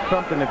create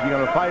something if you're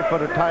going to fight for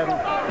the title.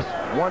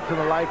 Once in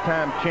a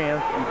lifetime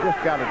chance. You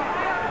just got to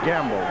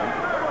gamble.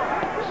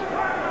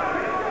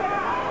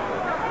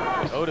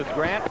 Otis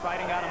Grant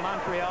fighting out of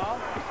Montreal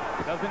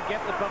doesn't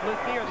get the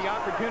publicity or the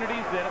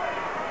opportunities that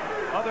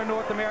other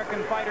North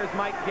American fighters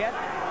might get.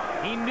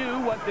 He knew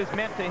what this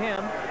meant to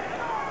him.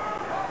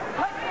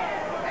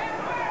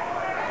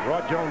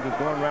 Roy Jones is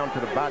going around to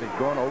the body,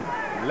 going over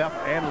left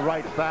and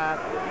right side,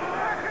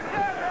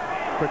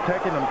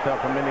 protecting himself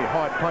from any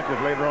hard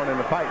punches later on in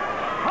the fight.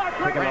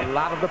 Taking a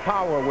lot of the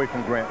power away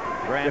from Grant.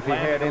 Grant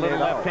landing a little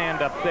left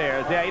hand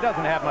upstairs. Yeah, he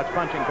doesn't have much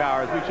punching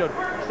power, as we showed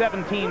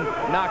 17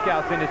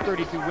 knockouts in his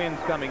 32 wins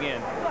coming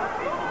in.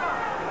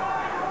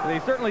 They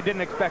certainly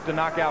didn't expect to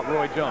knock out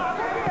Roy Jones.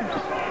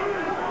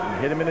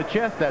 Hit him in the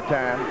chest that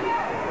time.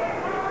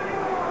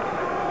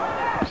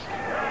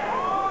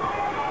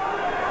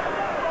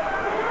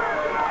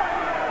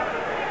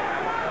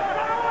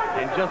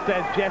 And just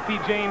as Jesse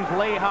James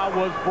Leija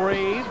was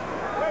brave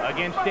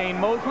against Shane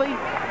Mosley,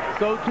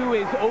 so too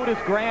is Otis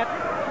Grant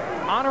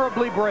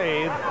honorably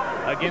brave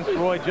against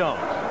Roy Jones.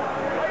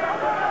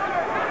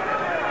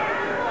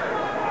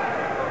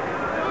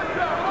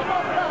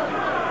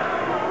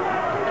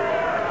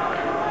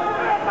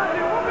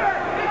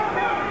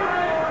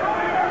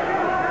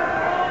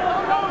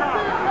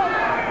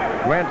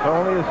 Grant's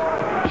only his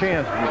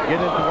chance to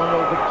get into one of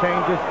those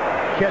exchanges,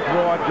 catch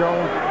Roy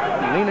Jones,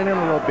 leaning in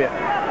a little bit.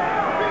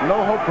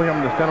 No hope for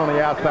him to stand on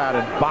the outside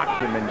and box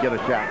him and get a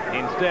shot.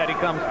 Instead, he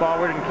comes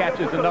forward and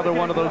catches another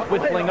one of those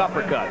whistling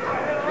uppercuts.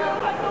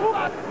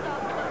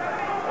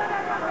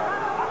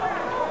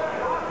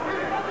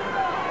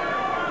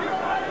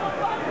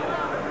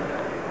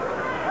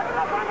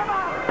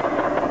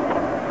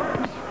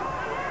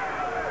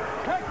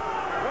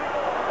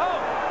 Oh,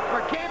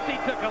 Mercanti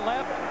took a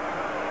left.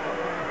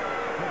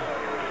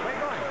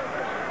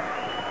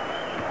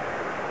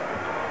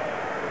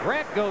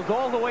 Grant goes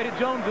all the way to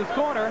Jones's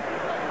corner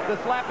to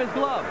slap his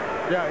glove.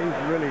 Yeah,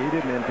 he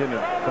didn't intend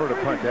to throw the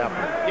punch out.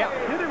 Yeah,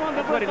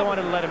 that's what he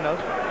wanted to let him know.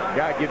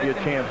 Guy give you a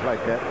chance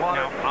like that.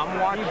 Now, I'm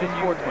watching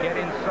you get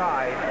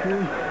inside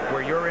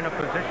where you're in a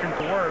position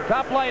to work.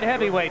 Top light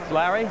heavyweights,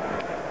 Larry.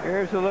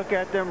 Here's a look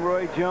at them.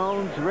 Roy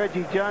Jones.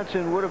 Reggie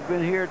Johnson would have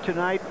been here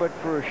tonight, but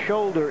for a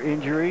shoulder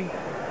injury.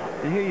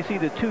 And here you see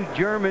the two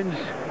Germans,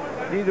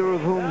 neither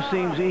of whom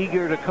seems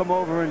eager to come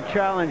over and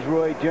challenge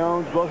Roy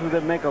Jones. Both of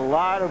them make a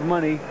lot of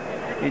money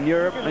in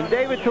Europe. And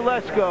David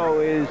Telesco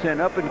is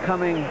an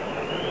up-and-coming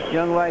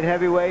young light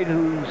heavyweight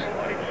who's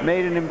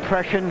made an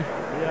impression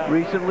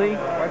recently.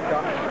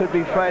 Could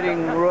be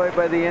fighting Roy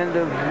by the end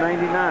of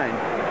 '99.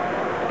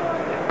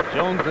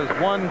 Jones's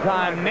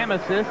one-time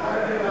nemesis,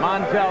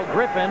 Montel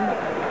Griffin,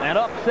 an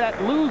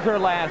upset loser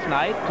last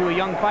night to a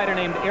young fighter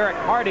named Eric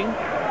Harding,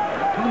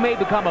 who may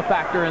become a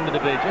factor in the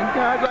division.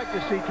 Yeah, I'd like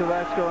to see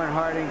Telesco and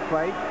Harding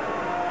fight.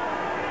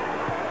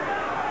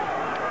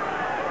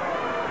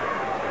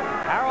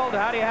 Harold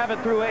Harold, how do you have it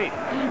through 8?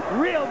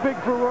 Real big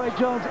for Roy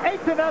Jones.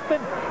 8-0,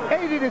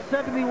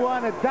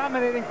 80-71. A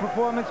dominating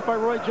performance by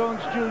Roy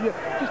Jones Jr.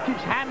 Just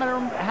keeps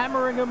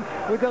hammering him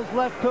with those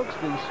left hooks,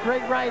 the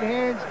straight right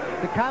hands,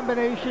 the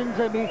combinations.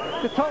 I mean,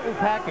 the total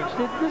package.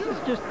 This is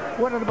just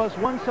one of the most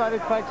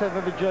one-sided fights I've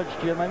ever judged,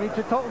 Jim. I mean, it's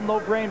a total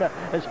no-brainer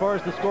as far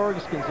as the scoring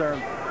is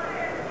concerned.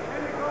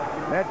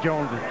 Matt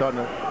Jones is starting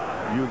to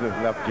use his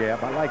left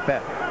jab. I like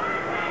that.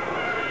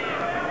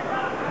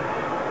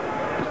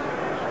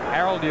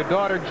 Harold, your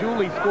daughter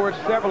Julie scored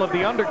several of the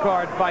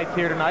undercard fights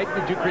here tonight.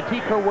 Did you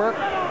critique her work?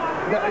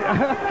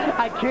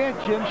 I can't,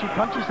 Jim. She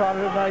punches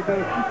harder than I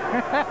do.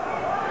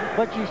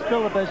 But she's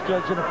still the best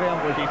judge in the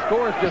family. She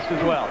scores just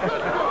as well.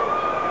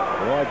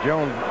 Roy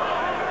Jones,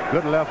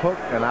 good left hook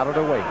and out of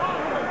the way.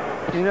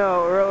 You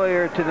know,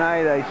 earlier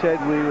tonight I said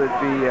we would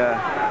be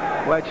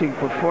watching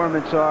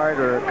performance art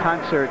or a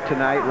concert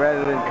tonight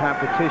rather than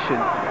competition.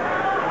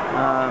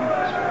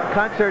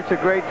 Concerts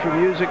are great for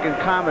music and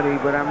comedy,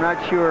 but I'm not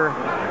sure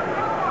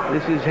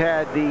this has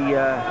had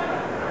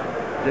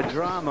the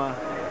drama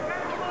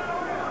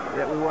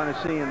that we want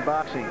to see in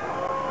boxing.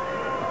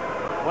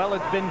 Well,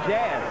 it's been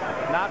jazz,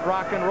 not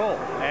rock and roll,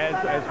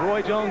 as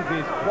Roy Jones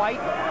is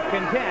quite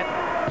content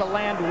to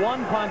land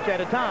one punch at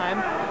a time,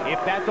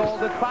 if that's all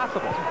that's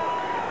possible.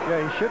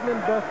 Yeah, he shouldn't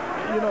invest.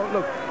 You know,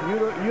 look,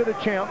 you're the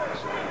champ.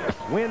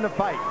 Win the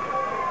fight.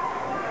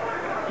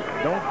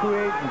 Don't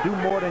create and do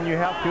more than you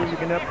have to. You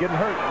can end up getting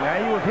hurt. Now,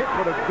 he was hit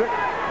with a good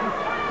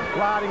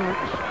sliding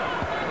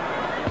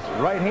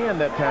right hand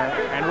that time.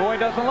 And Roy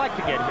doesn't like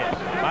to get hit,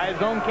 by his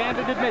own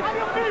candid admission.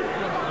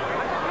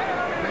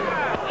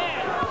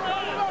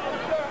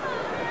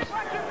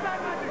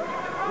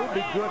 It would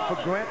be good for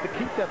Grant to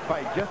keep that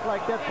fight just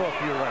like that for a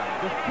few rounds.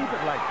 Just keep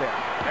it like that.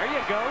 There you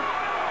go.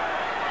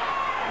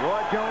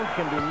 Roy Jones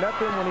can do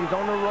nothing when he's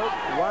on the rope.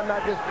 Why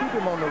not just keep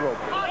him on the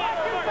rope?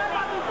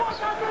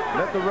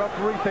 Let the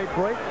referee say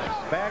break,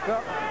 back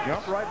up,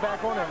 jump right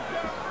back on him.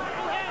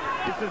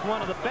 This is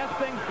one of the best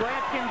things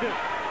Grant can do.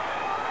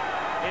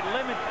 It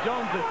limits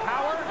Jones's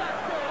power,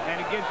 and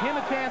it gives him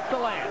a chance to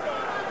land.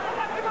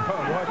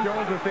 Roy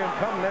Jones is saying,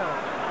 come now.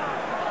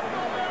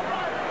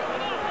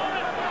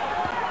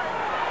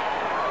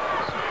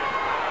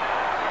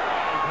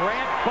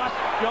 Grant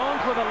busts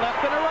Jones with a left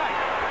and a right,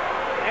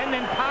 and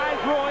then ties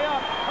Roy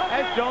up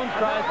as Jones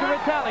tries to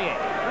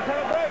retaliate.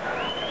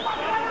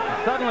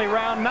 Suddenly,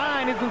 round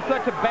 9 isn't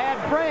such a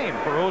bad frame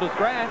for Otis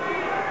Grant.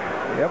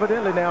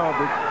 Evidently now,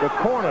 the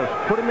corners,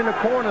 put him in the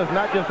corners,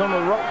 not just on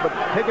the rope, but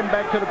take him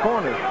back to the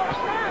corners.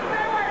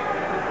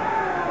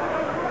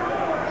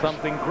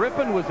 Something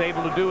Griffin was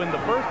able to do in the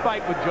first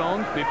fight with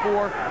Jones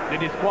before the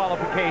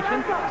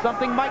disqualification.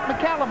 Something Mike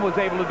McCallum was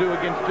able to do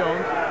against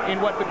Jones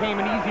in what became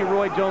an easy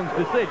Roy Jones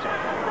decision.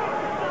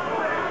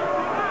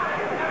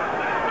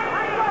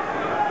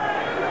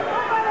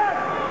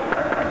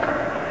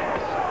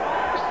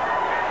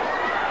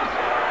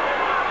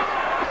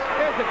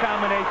 There's a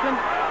combination.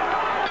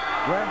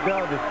 Grant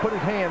Bell just put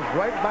his hands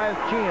right by his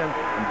chin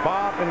and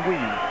bob and weave.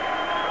 All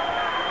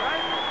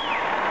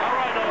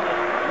right, Otis.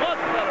 Much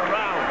better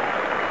round.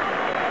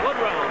 Good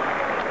round.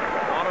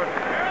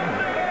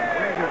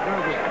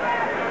 Otis.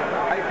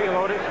 How you feel,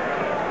 Otis?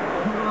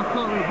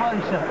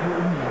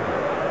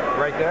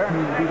 Right there?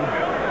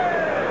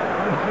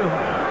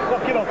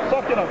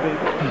 Suck it up, baby.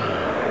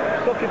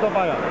 Suck it up,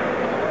 Aya.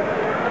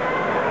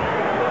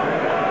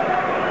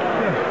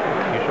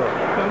 You sure?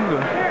 I'm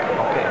good.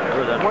 Okay.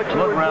 What you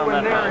were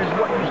doing there is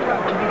what you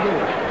got to be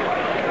doing.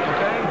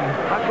 Okay?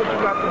 That's what you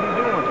got to be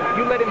doing.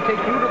 You let him take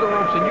you to the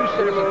ropes and you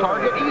sit as a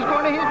target, he's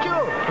going to hit you.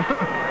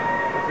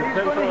 He's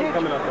going to hit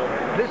you.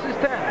 This is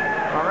 10.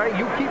 All right?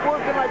 You keep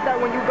working like that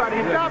when you got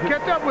him. Stop,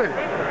 catch up with it.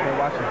 Okay,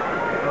 watch it.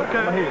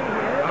 Okay.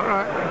 All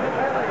right.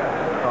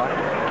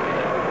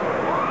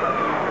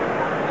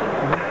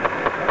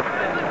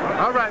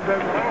 All right,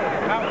 baby.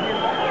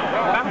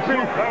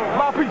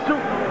 Mouthpiece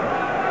shoot.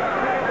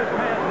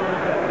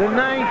 The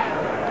 9th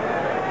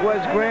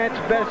was Grant's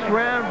best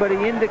round, but he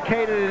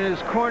indicated in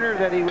his corner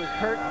that he was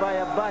hurt by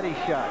a body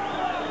shot.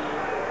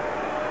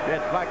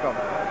 That's like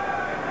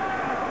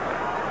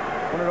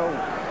one of those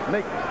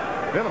snakes,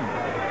 venom.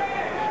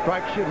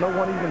 Strike shit, no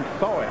one even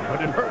saw it,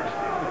 but it hurts.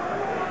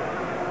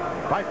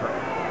 Viper.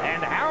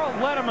 And Harold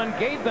Letterman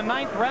gave the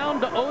 9th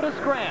round to Otis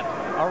Grant,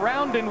 a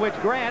round in which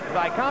Grant,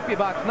 by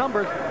CompuBox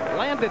numbers,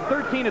 landed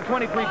 13 of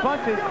 23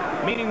 punches,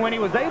 meaning when he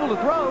was able to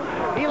throw,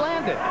 he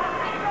landed.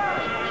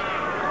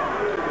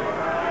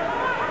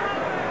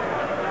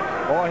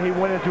 Or he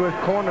went into his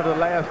corner the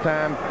last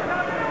time,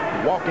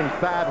 walking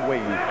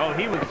sideways. Oh,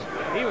 he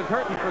was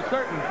hurting for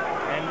certain,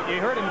 and you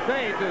heard him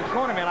say to his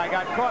cornerman, I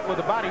got caught with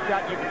a body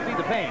shot. You can see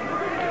the pain.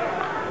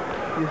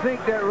 You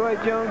think that Roy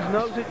Jones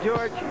knows it,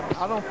 George?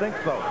 I don't think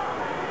so.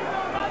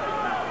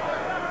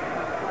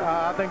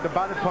 I think the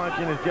body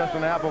punching is just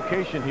an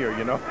avocation here,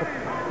 you know.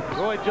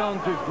 Roy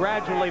Jones is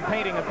gradually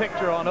painting a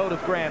picture on Otis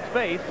Grant's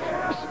face.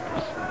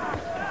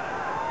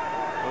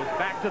 Goes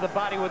back to the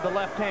body with the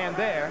left hand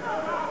there.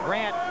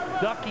 Grant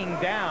ducking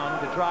down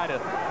to try to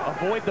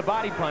avoid the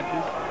body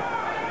punches.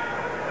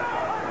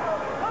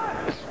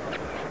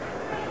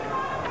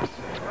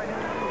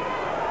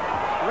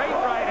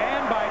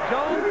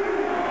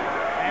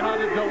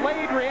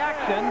 delayed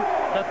reaction,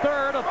 the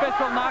third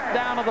official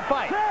knockdown of the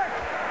fight. 6,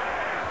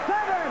 7,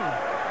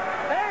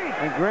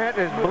 8. And Grant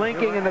is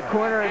blinking in the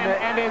corner.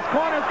 And his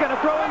corner's going to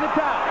throw in the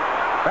towel.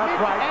 That's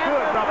right.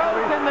 Good,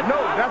 referee. No,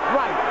 that's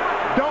right.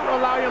 Don't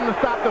allow him to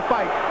stop the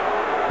fight.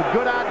 It's a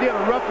good idea.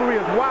 The referee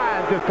is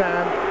wise this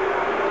time.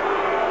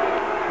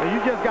 And you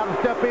just got to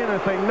step in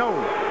and say no.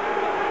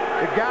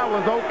 The guy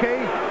was okay.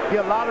 He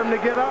allowed him to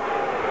get up.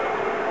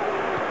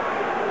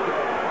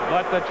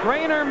 But the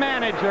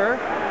trainer-manager,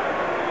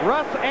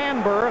 Russ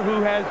Anber,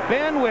 who has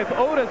been with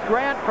Otis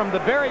Grant from the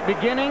very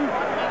beginning,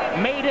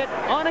 made it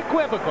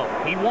unequivocal.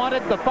 He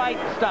wanted the fight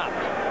stopped.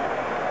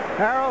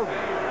 Harold,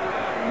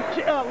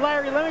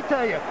 Larry, let me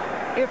tell you,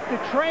 if the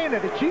trainer,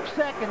 the chief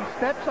second,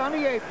 steps on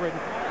the apron,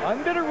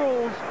 under the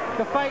rules,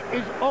 the fight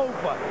is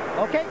over.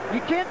 Okay?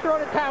 You can't throw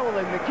the towel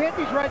in.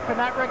 McKenty's right for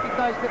not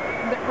recognizing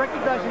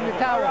the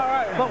towel.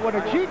 But when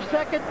a chief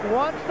second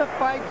wants the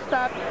fight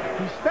stopped,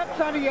 he steps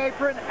on the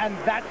apron, and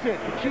that's it.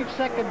 The chief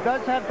second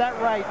does have that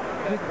right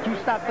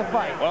to stop the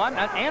fight. Well,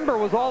 Anber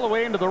was all the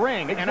way into the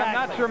ring, and I'm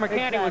not sure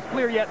McKenty was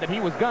clear yet that he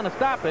was going to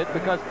stop it,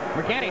 because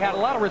McKenty had a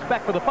lot of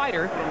respect for the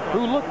fighter,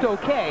 who looked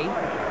okay.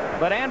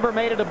 But Anber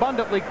made it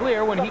abundantly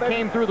clear when he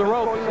came through the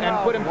ropes and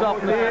put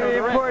himself in the center of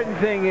the ring. The important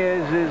thing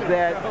is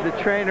that the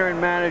trainer and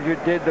manager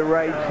did the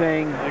right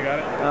thing. You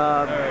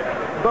got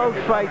it? Both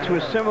fights were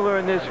similar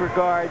in this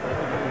regard.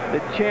 The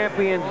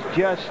champions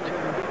just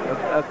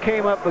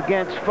came up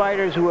against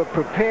fighters who were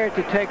prepared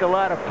to take a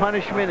lot of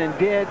punishment and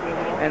did,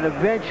 and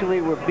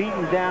eventually were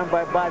beaten down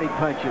by body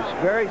punches.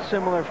 Very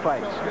similar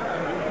fights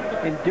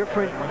in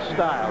different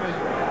styles.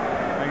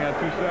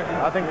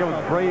 I think it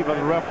was brave of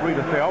the referee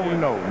to say, oh,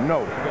 no.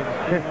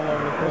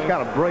 It's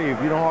kind of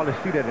brave. You don't hardly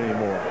see that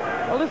anymore.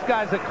 Well, this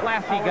guy's a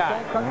classy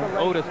guy,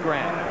 Otis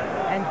Grant.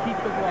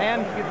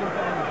 And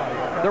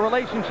the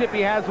relationship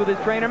he has with his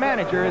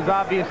trainer-manager is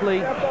obviously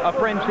a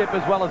friendship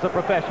as well as a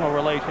professional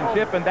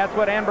relationship, and that's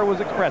what Anber was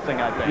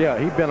expressing, I think. Yeah,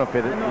 he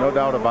benefited, no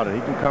doubt about it.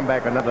 He can come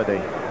back another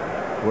day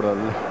with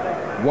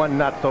one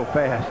not so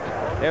fast.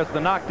 There's the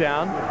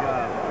knockdown.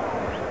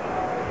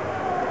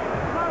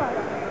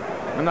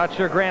 I'm not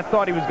sure Grant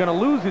thought he was going to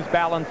lose his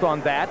balance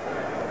on that.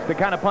 It's the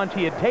kind of punch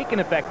he had taken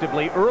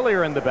effectively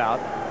earlier in the bout.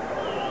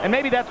 And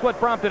maybe that's what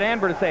prompted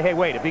Anber to say, hey,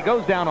 wait, if he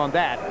goes down on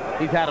that,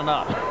 he's had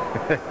enough.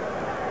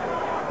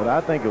 But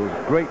I think it was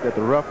great that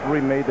the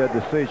referee made that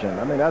decision.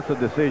 I mean, that's a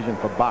decision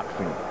for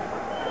boxing.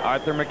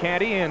 Arthur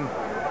McKenty in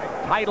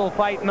title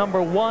fight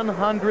number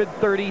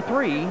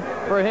 133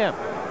 for him.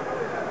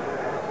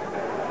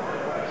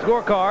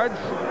 Scorecards.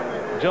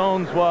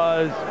 Jones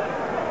was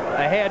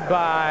ahead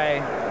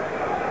by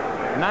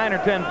 9 or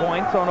 10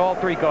 points on all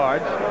three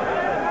cards.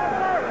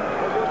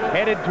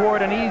 Headed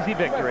toward an easy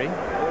victory.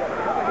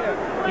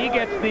 He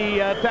gets the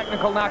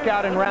technical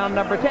knockout in round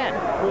number 10.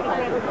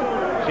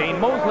 Shane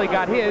Mosley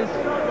got his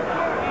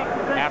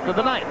after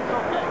the 9th.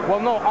 Well,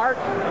 no, Art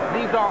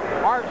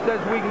says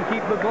we can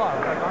keep the glove.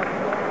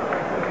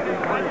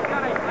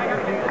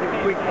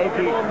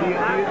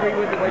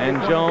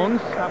 And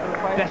Jones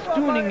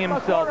festooning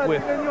himself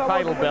with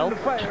title belts.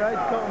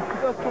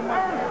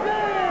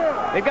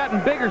 They've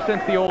gotten bigger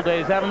since the old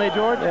days, haven't they,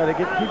 George? Yeah, they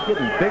keep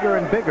getting bigger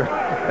and bigger.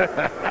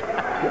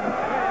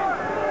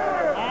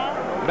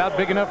 About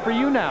big enough for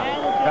you now.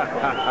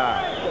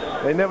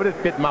 They never did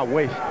fit my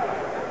waist.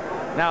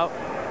 Now,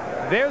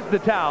 there's the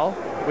towel,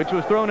 which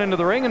was thrown into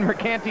the ring, and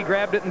McKenty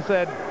grabbed it and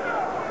said,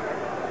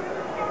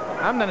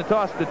 I'm going to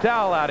toss the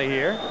towel out of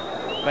here.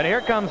 But here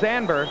comes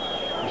Anber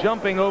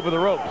jumping over the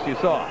ropes, you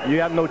saw.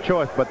 You have no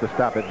choice but to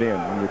stop it then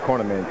when your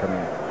corner man come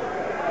in.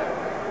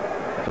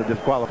 It's a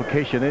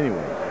disqualification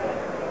anyway.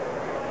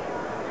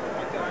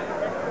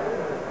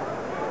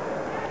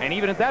 And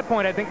even at that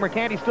point, I think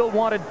McKenty still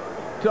wanted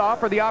to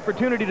offer the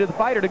opportunity to the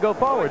fighter to go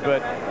forward.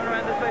 But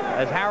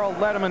as Harold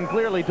Letterman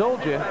clearly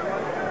told you,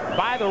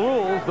 by the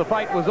rules, the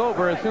fight was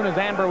over as soon as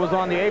Anber was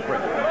on the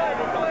apron.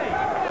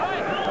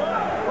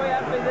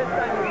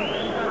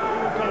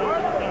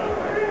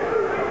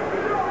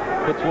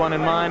 Puts one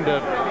in mind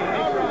of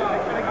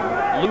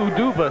Lou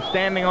Duva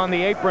standing on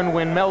the apron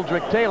when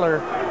Meldrick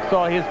Taylor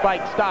saw his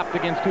fight stopped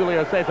against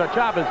Julio Cesar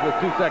Chavez with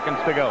 2 seconds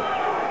to go.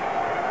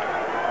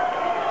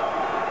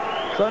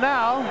 So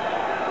now,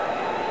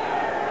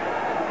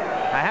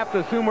 I have to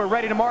assume we're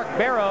ready to go to Mark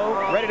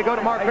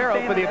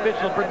Barrow for the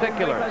official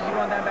particulars.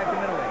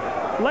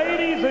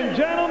 Ladies and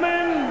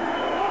gentlemen,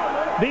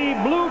 the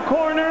blue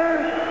corner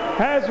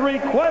has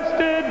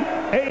requested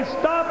a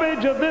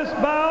stoppage of this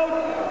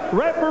bout.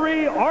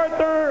 Referee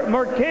Arthur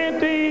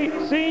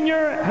McKenty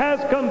Sr. has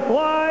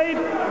complied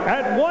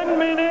at 1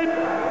 minute,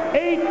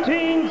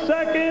 18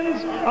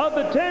 seconds of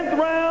the 10th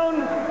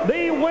round.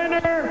 The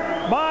winner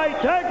by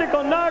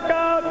technical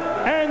knockout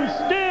and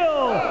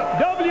still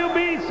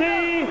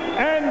WBC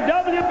and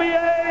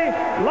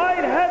WBA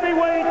light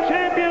heavyweight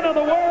champion of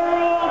the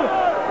world,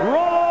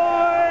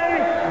 Roy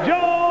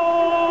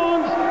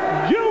Jones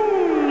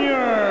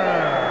Jr.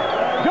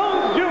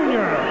 Jones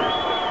Jr.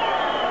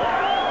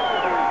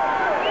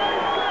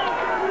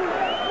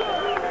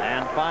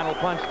 And final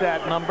punch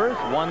stat numbers,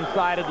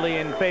 one-sidedly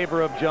in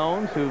favor of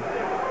Jones, who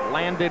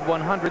landed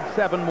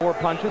 107 more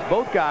punches.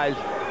 Both guys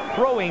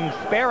throwing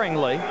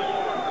sparingly.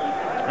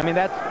 I mean,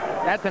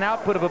 that's an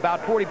output of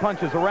about 40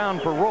 punches a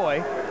round for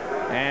Roy.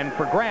 And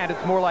for Grant,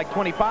 it's more like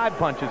 25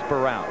 punches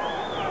per round.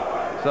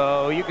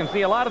 So you can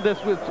see a lot of this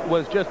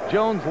was just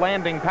Jones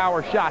landing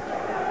power shots.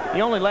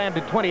 He only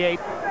landed 28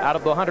 out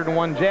of the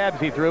 101 jabs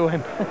he threw.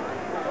 And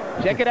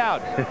check it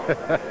out.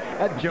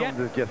 That Jones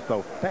is just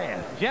so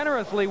fast.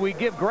 Generously, we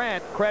give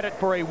Grant credit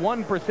for a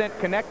 1%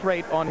 connect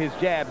rate on his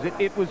jabs.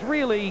 It was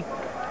really,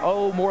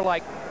 more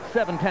like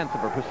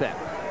 0.7%.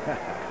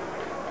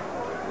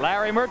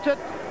 Larry Merchant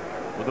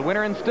with the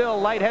winner and still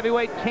light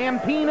heavyweight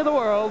champion of the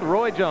world,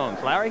 Roy Jones.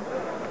 Larry?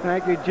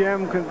 Thank you,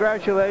 Jim.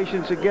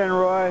 Congratulations again,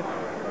 Roy.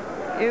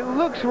 It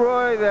looks,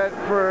 Roy, that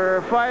for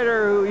a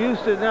fighter who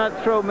used to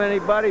not throw many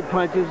body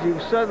punches,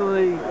 you've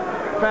suddenly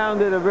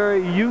found it a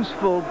very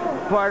useful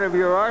part of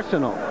your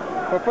arsenal.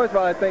 Well, first of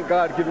all, I thank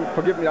God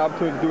for giving me the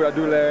opportunity to do what I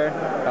do, Larry.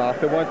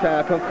 So one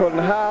time, Pensacola in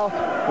the house,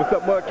 what's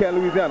up, Mud Can,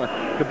 Louisiana.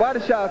 The body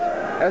shots,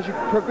 as you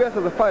progress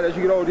as a fighter, as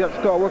you get older, you have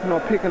to start working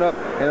on picking up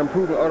and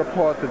improving other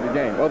parts of the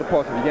game.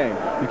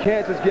 You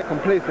can't just get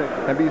complacent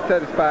and be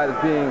satisfied as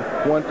being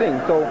one thing.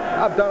 So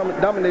I've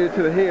dominated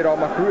to the head all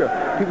my career.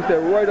 People say,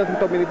 Roy doesn't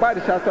throw many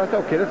body shots, so I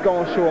said, okay, let's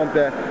go and show them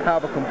that I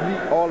have a complete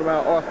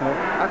all-around arsenal.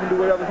 I can do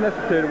whatever's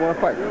necessary to win a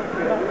fight.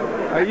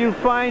 Are you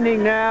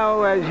finding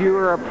now, as you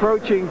are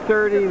approaching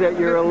 30, that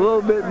you're a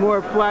little bit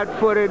more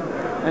flat-footed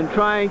and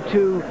trying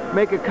to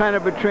make a kind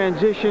of a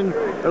transition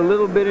a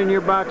little bit in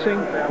your boxing?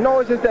 No,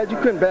 it's just that you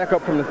couldn't back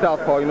up from the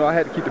southpaw. You know, I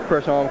had to keep the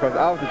pressure on because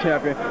I was the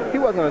champion. He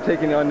wasn't going to take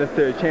any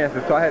unnecessary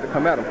chances, so I had to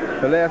come at him.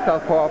 The last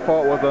southpaw I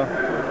fought was a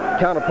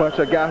counterpuncher,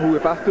 a guy who,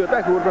 if I stood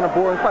back, it would have been a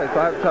boring fight. So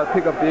I had to try to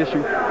pick up the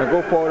issue and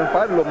go forward and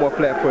fight a little more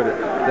flat-footed.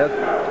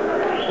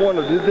 That's one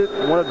of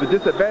the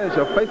disadvantages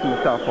of facing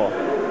the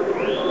southpaw.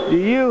 Do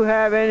you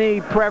have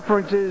any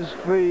preferences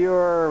for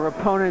your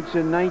opponents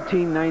in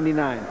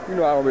 1999? You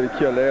know, I don't really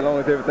care, Larry. As long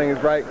as everything is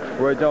right.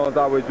 Roy Jones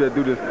always will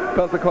do this.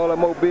 Pensacola,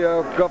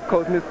 Mobile, Gulf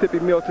Coast, Mississippi,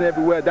 Milton,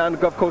 everywhere down the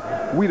Gulf Coast.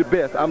 We the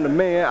best. I'm the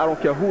man. I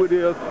don't care who it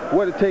is,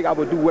 what it takes. I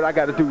will do what I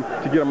got to do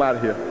to get them out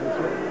of here.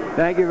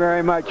 Thank you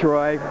very much,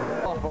 Roy.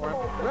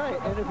 Right,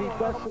 and if he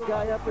busts the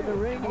guy up in the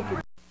ring, he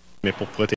can...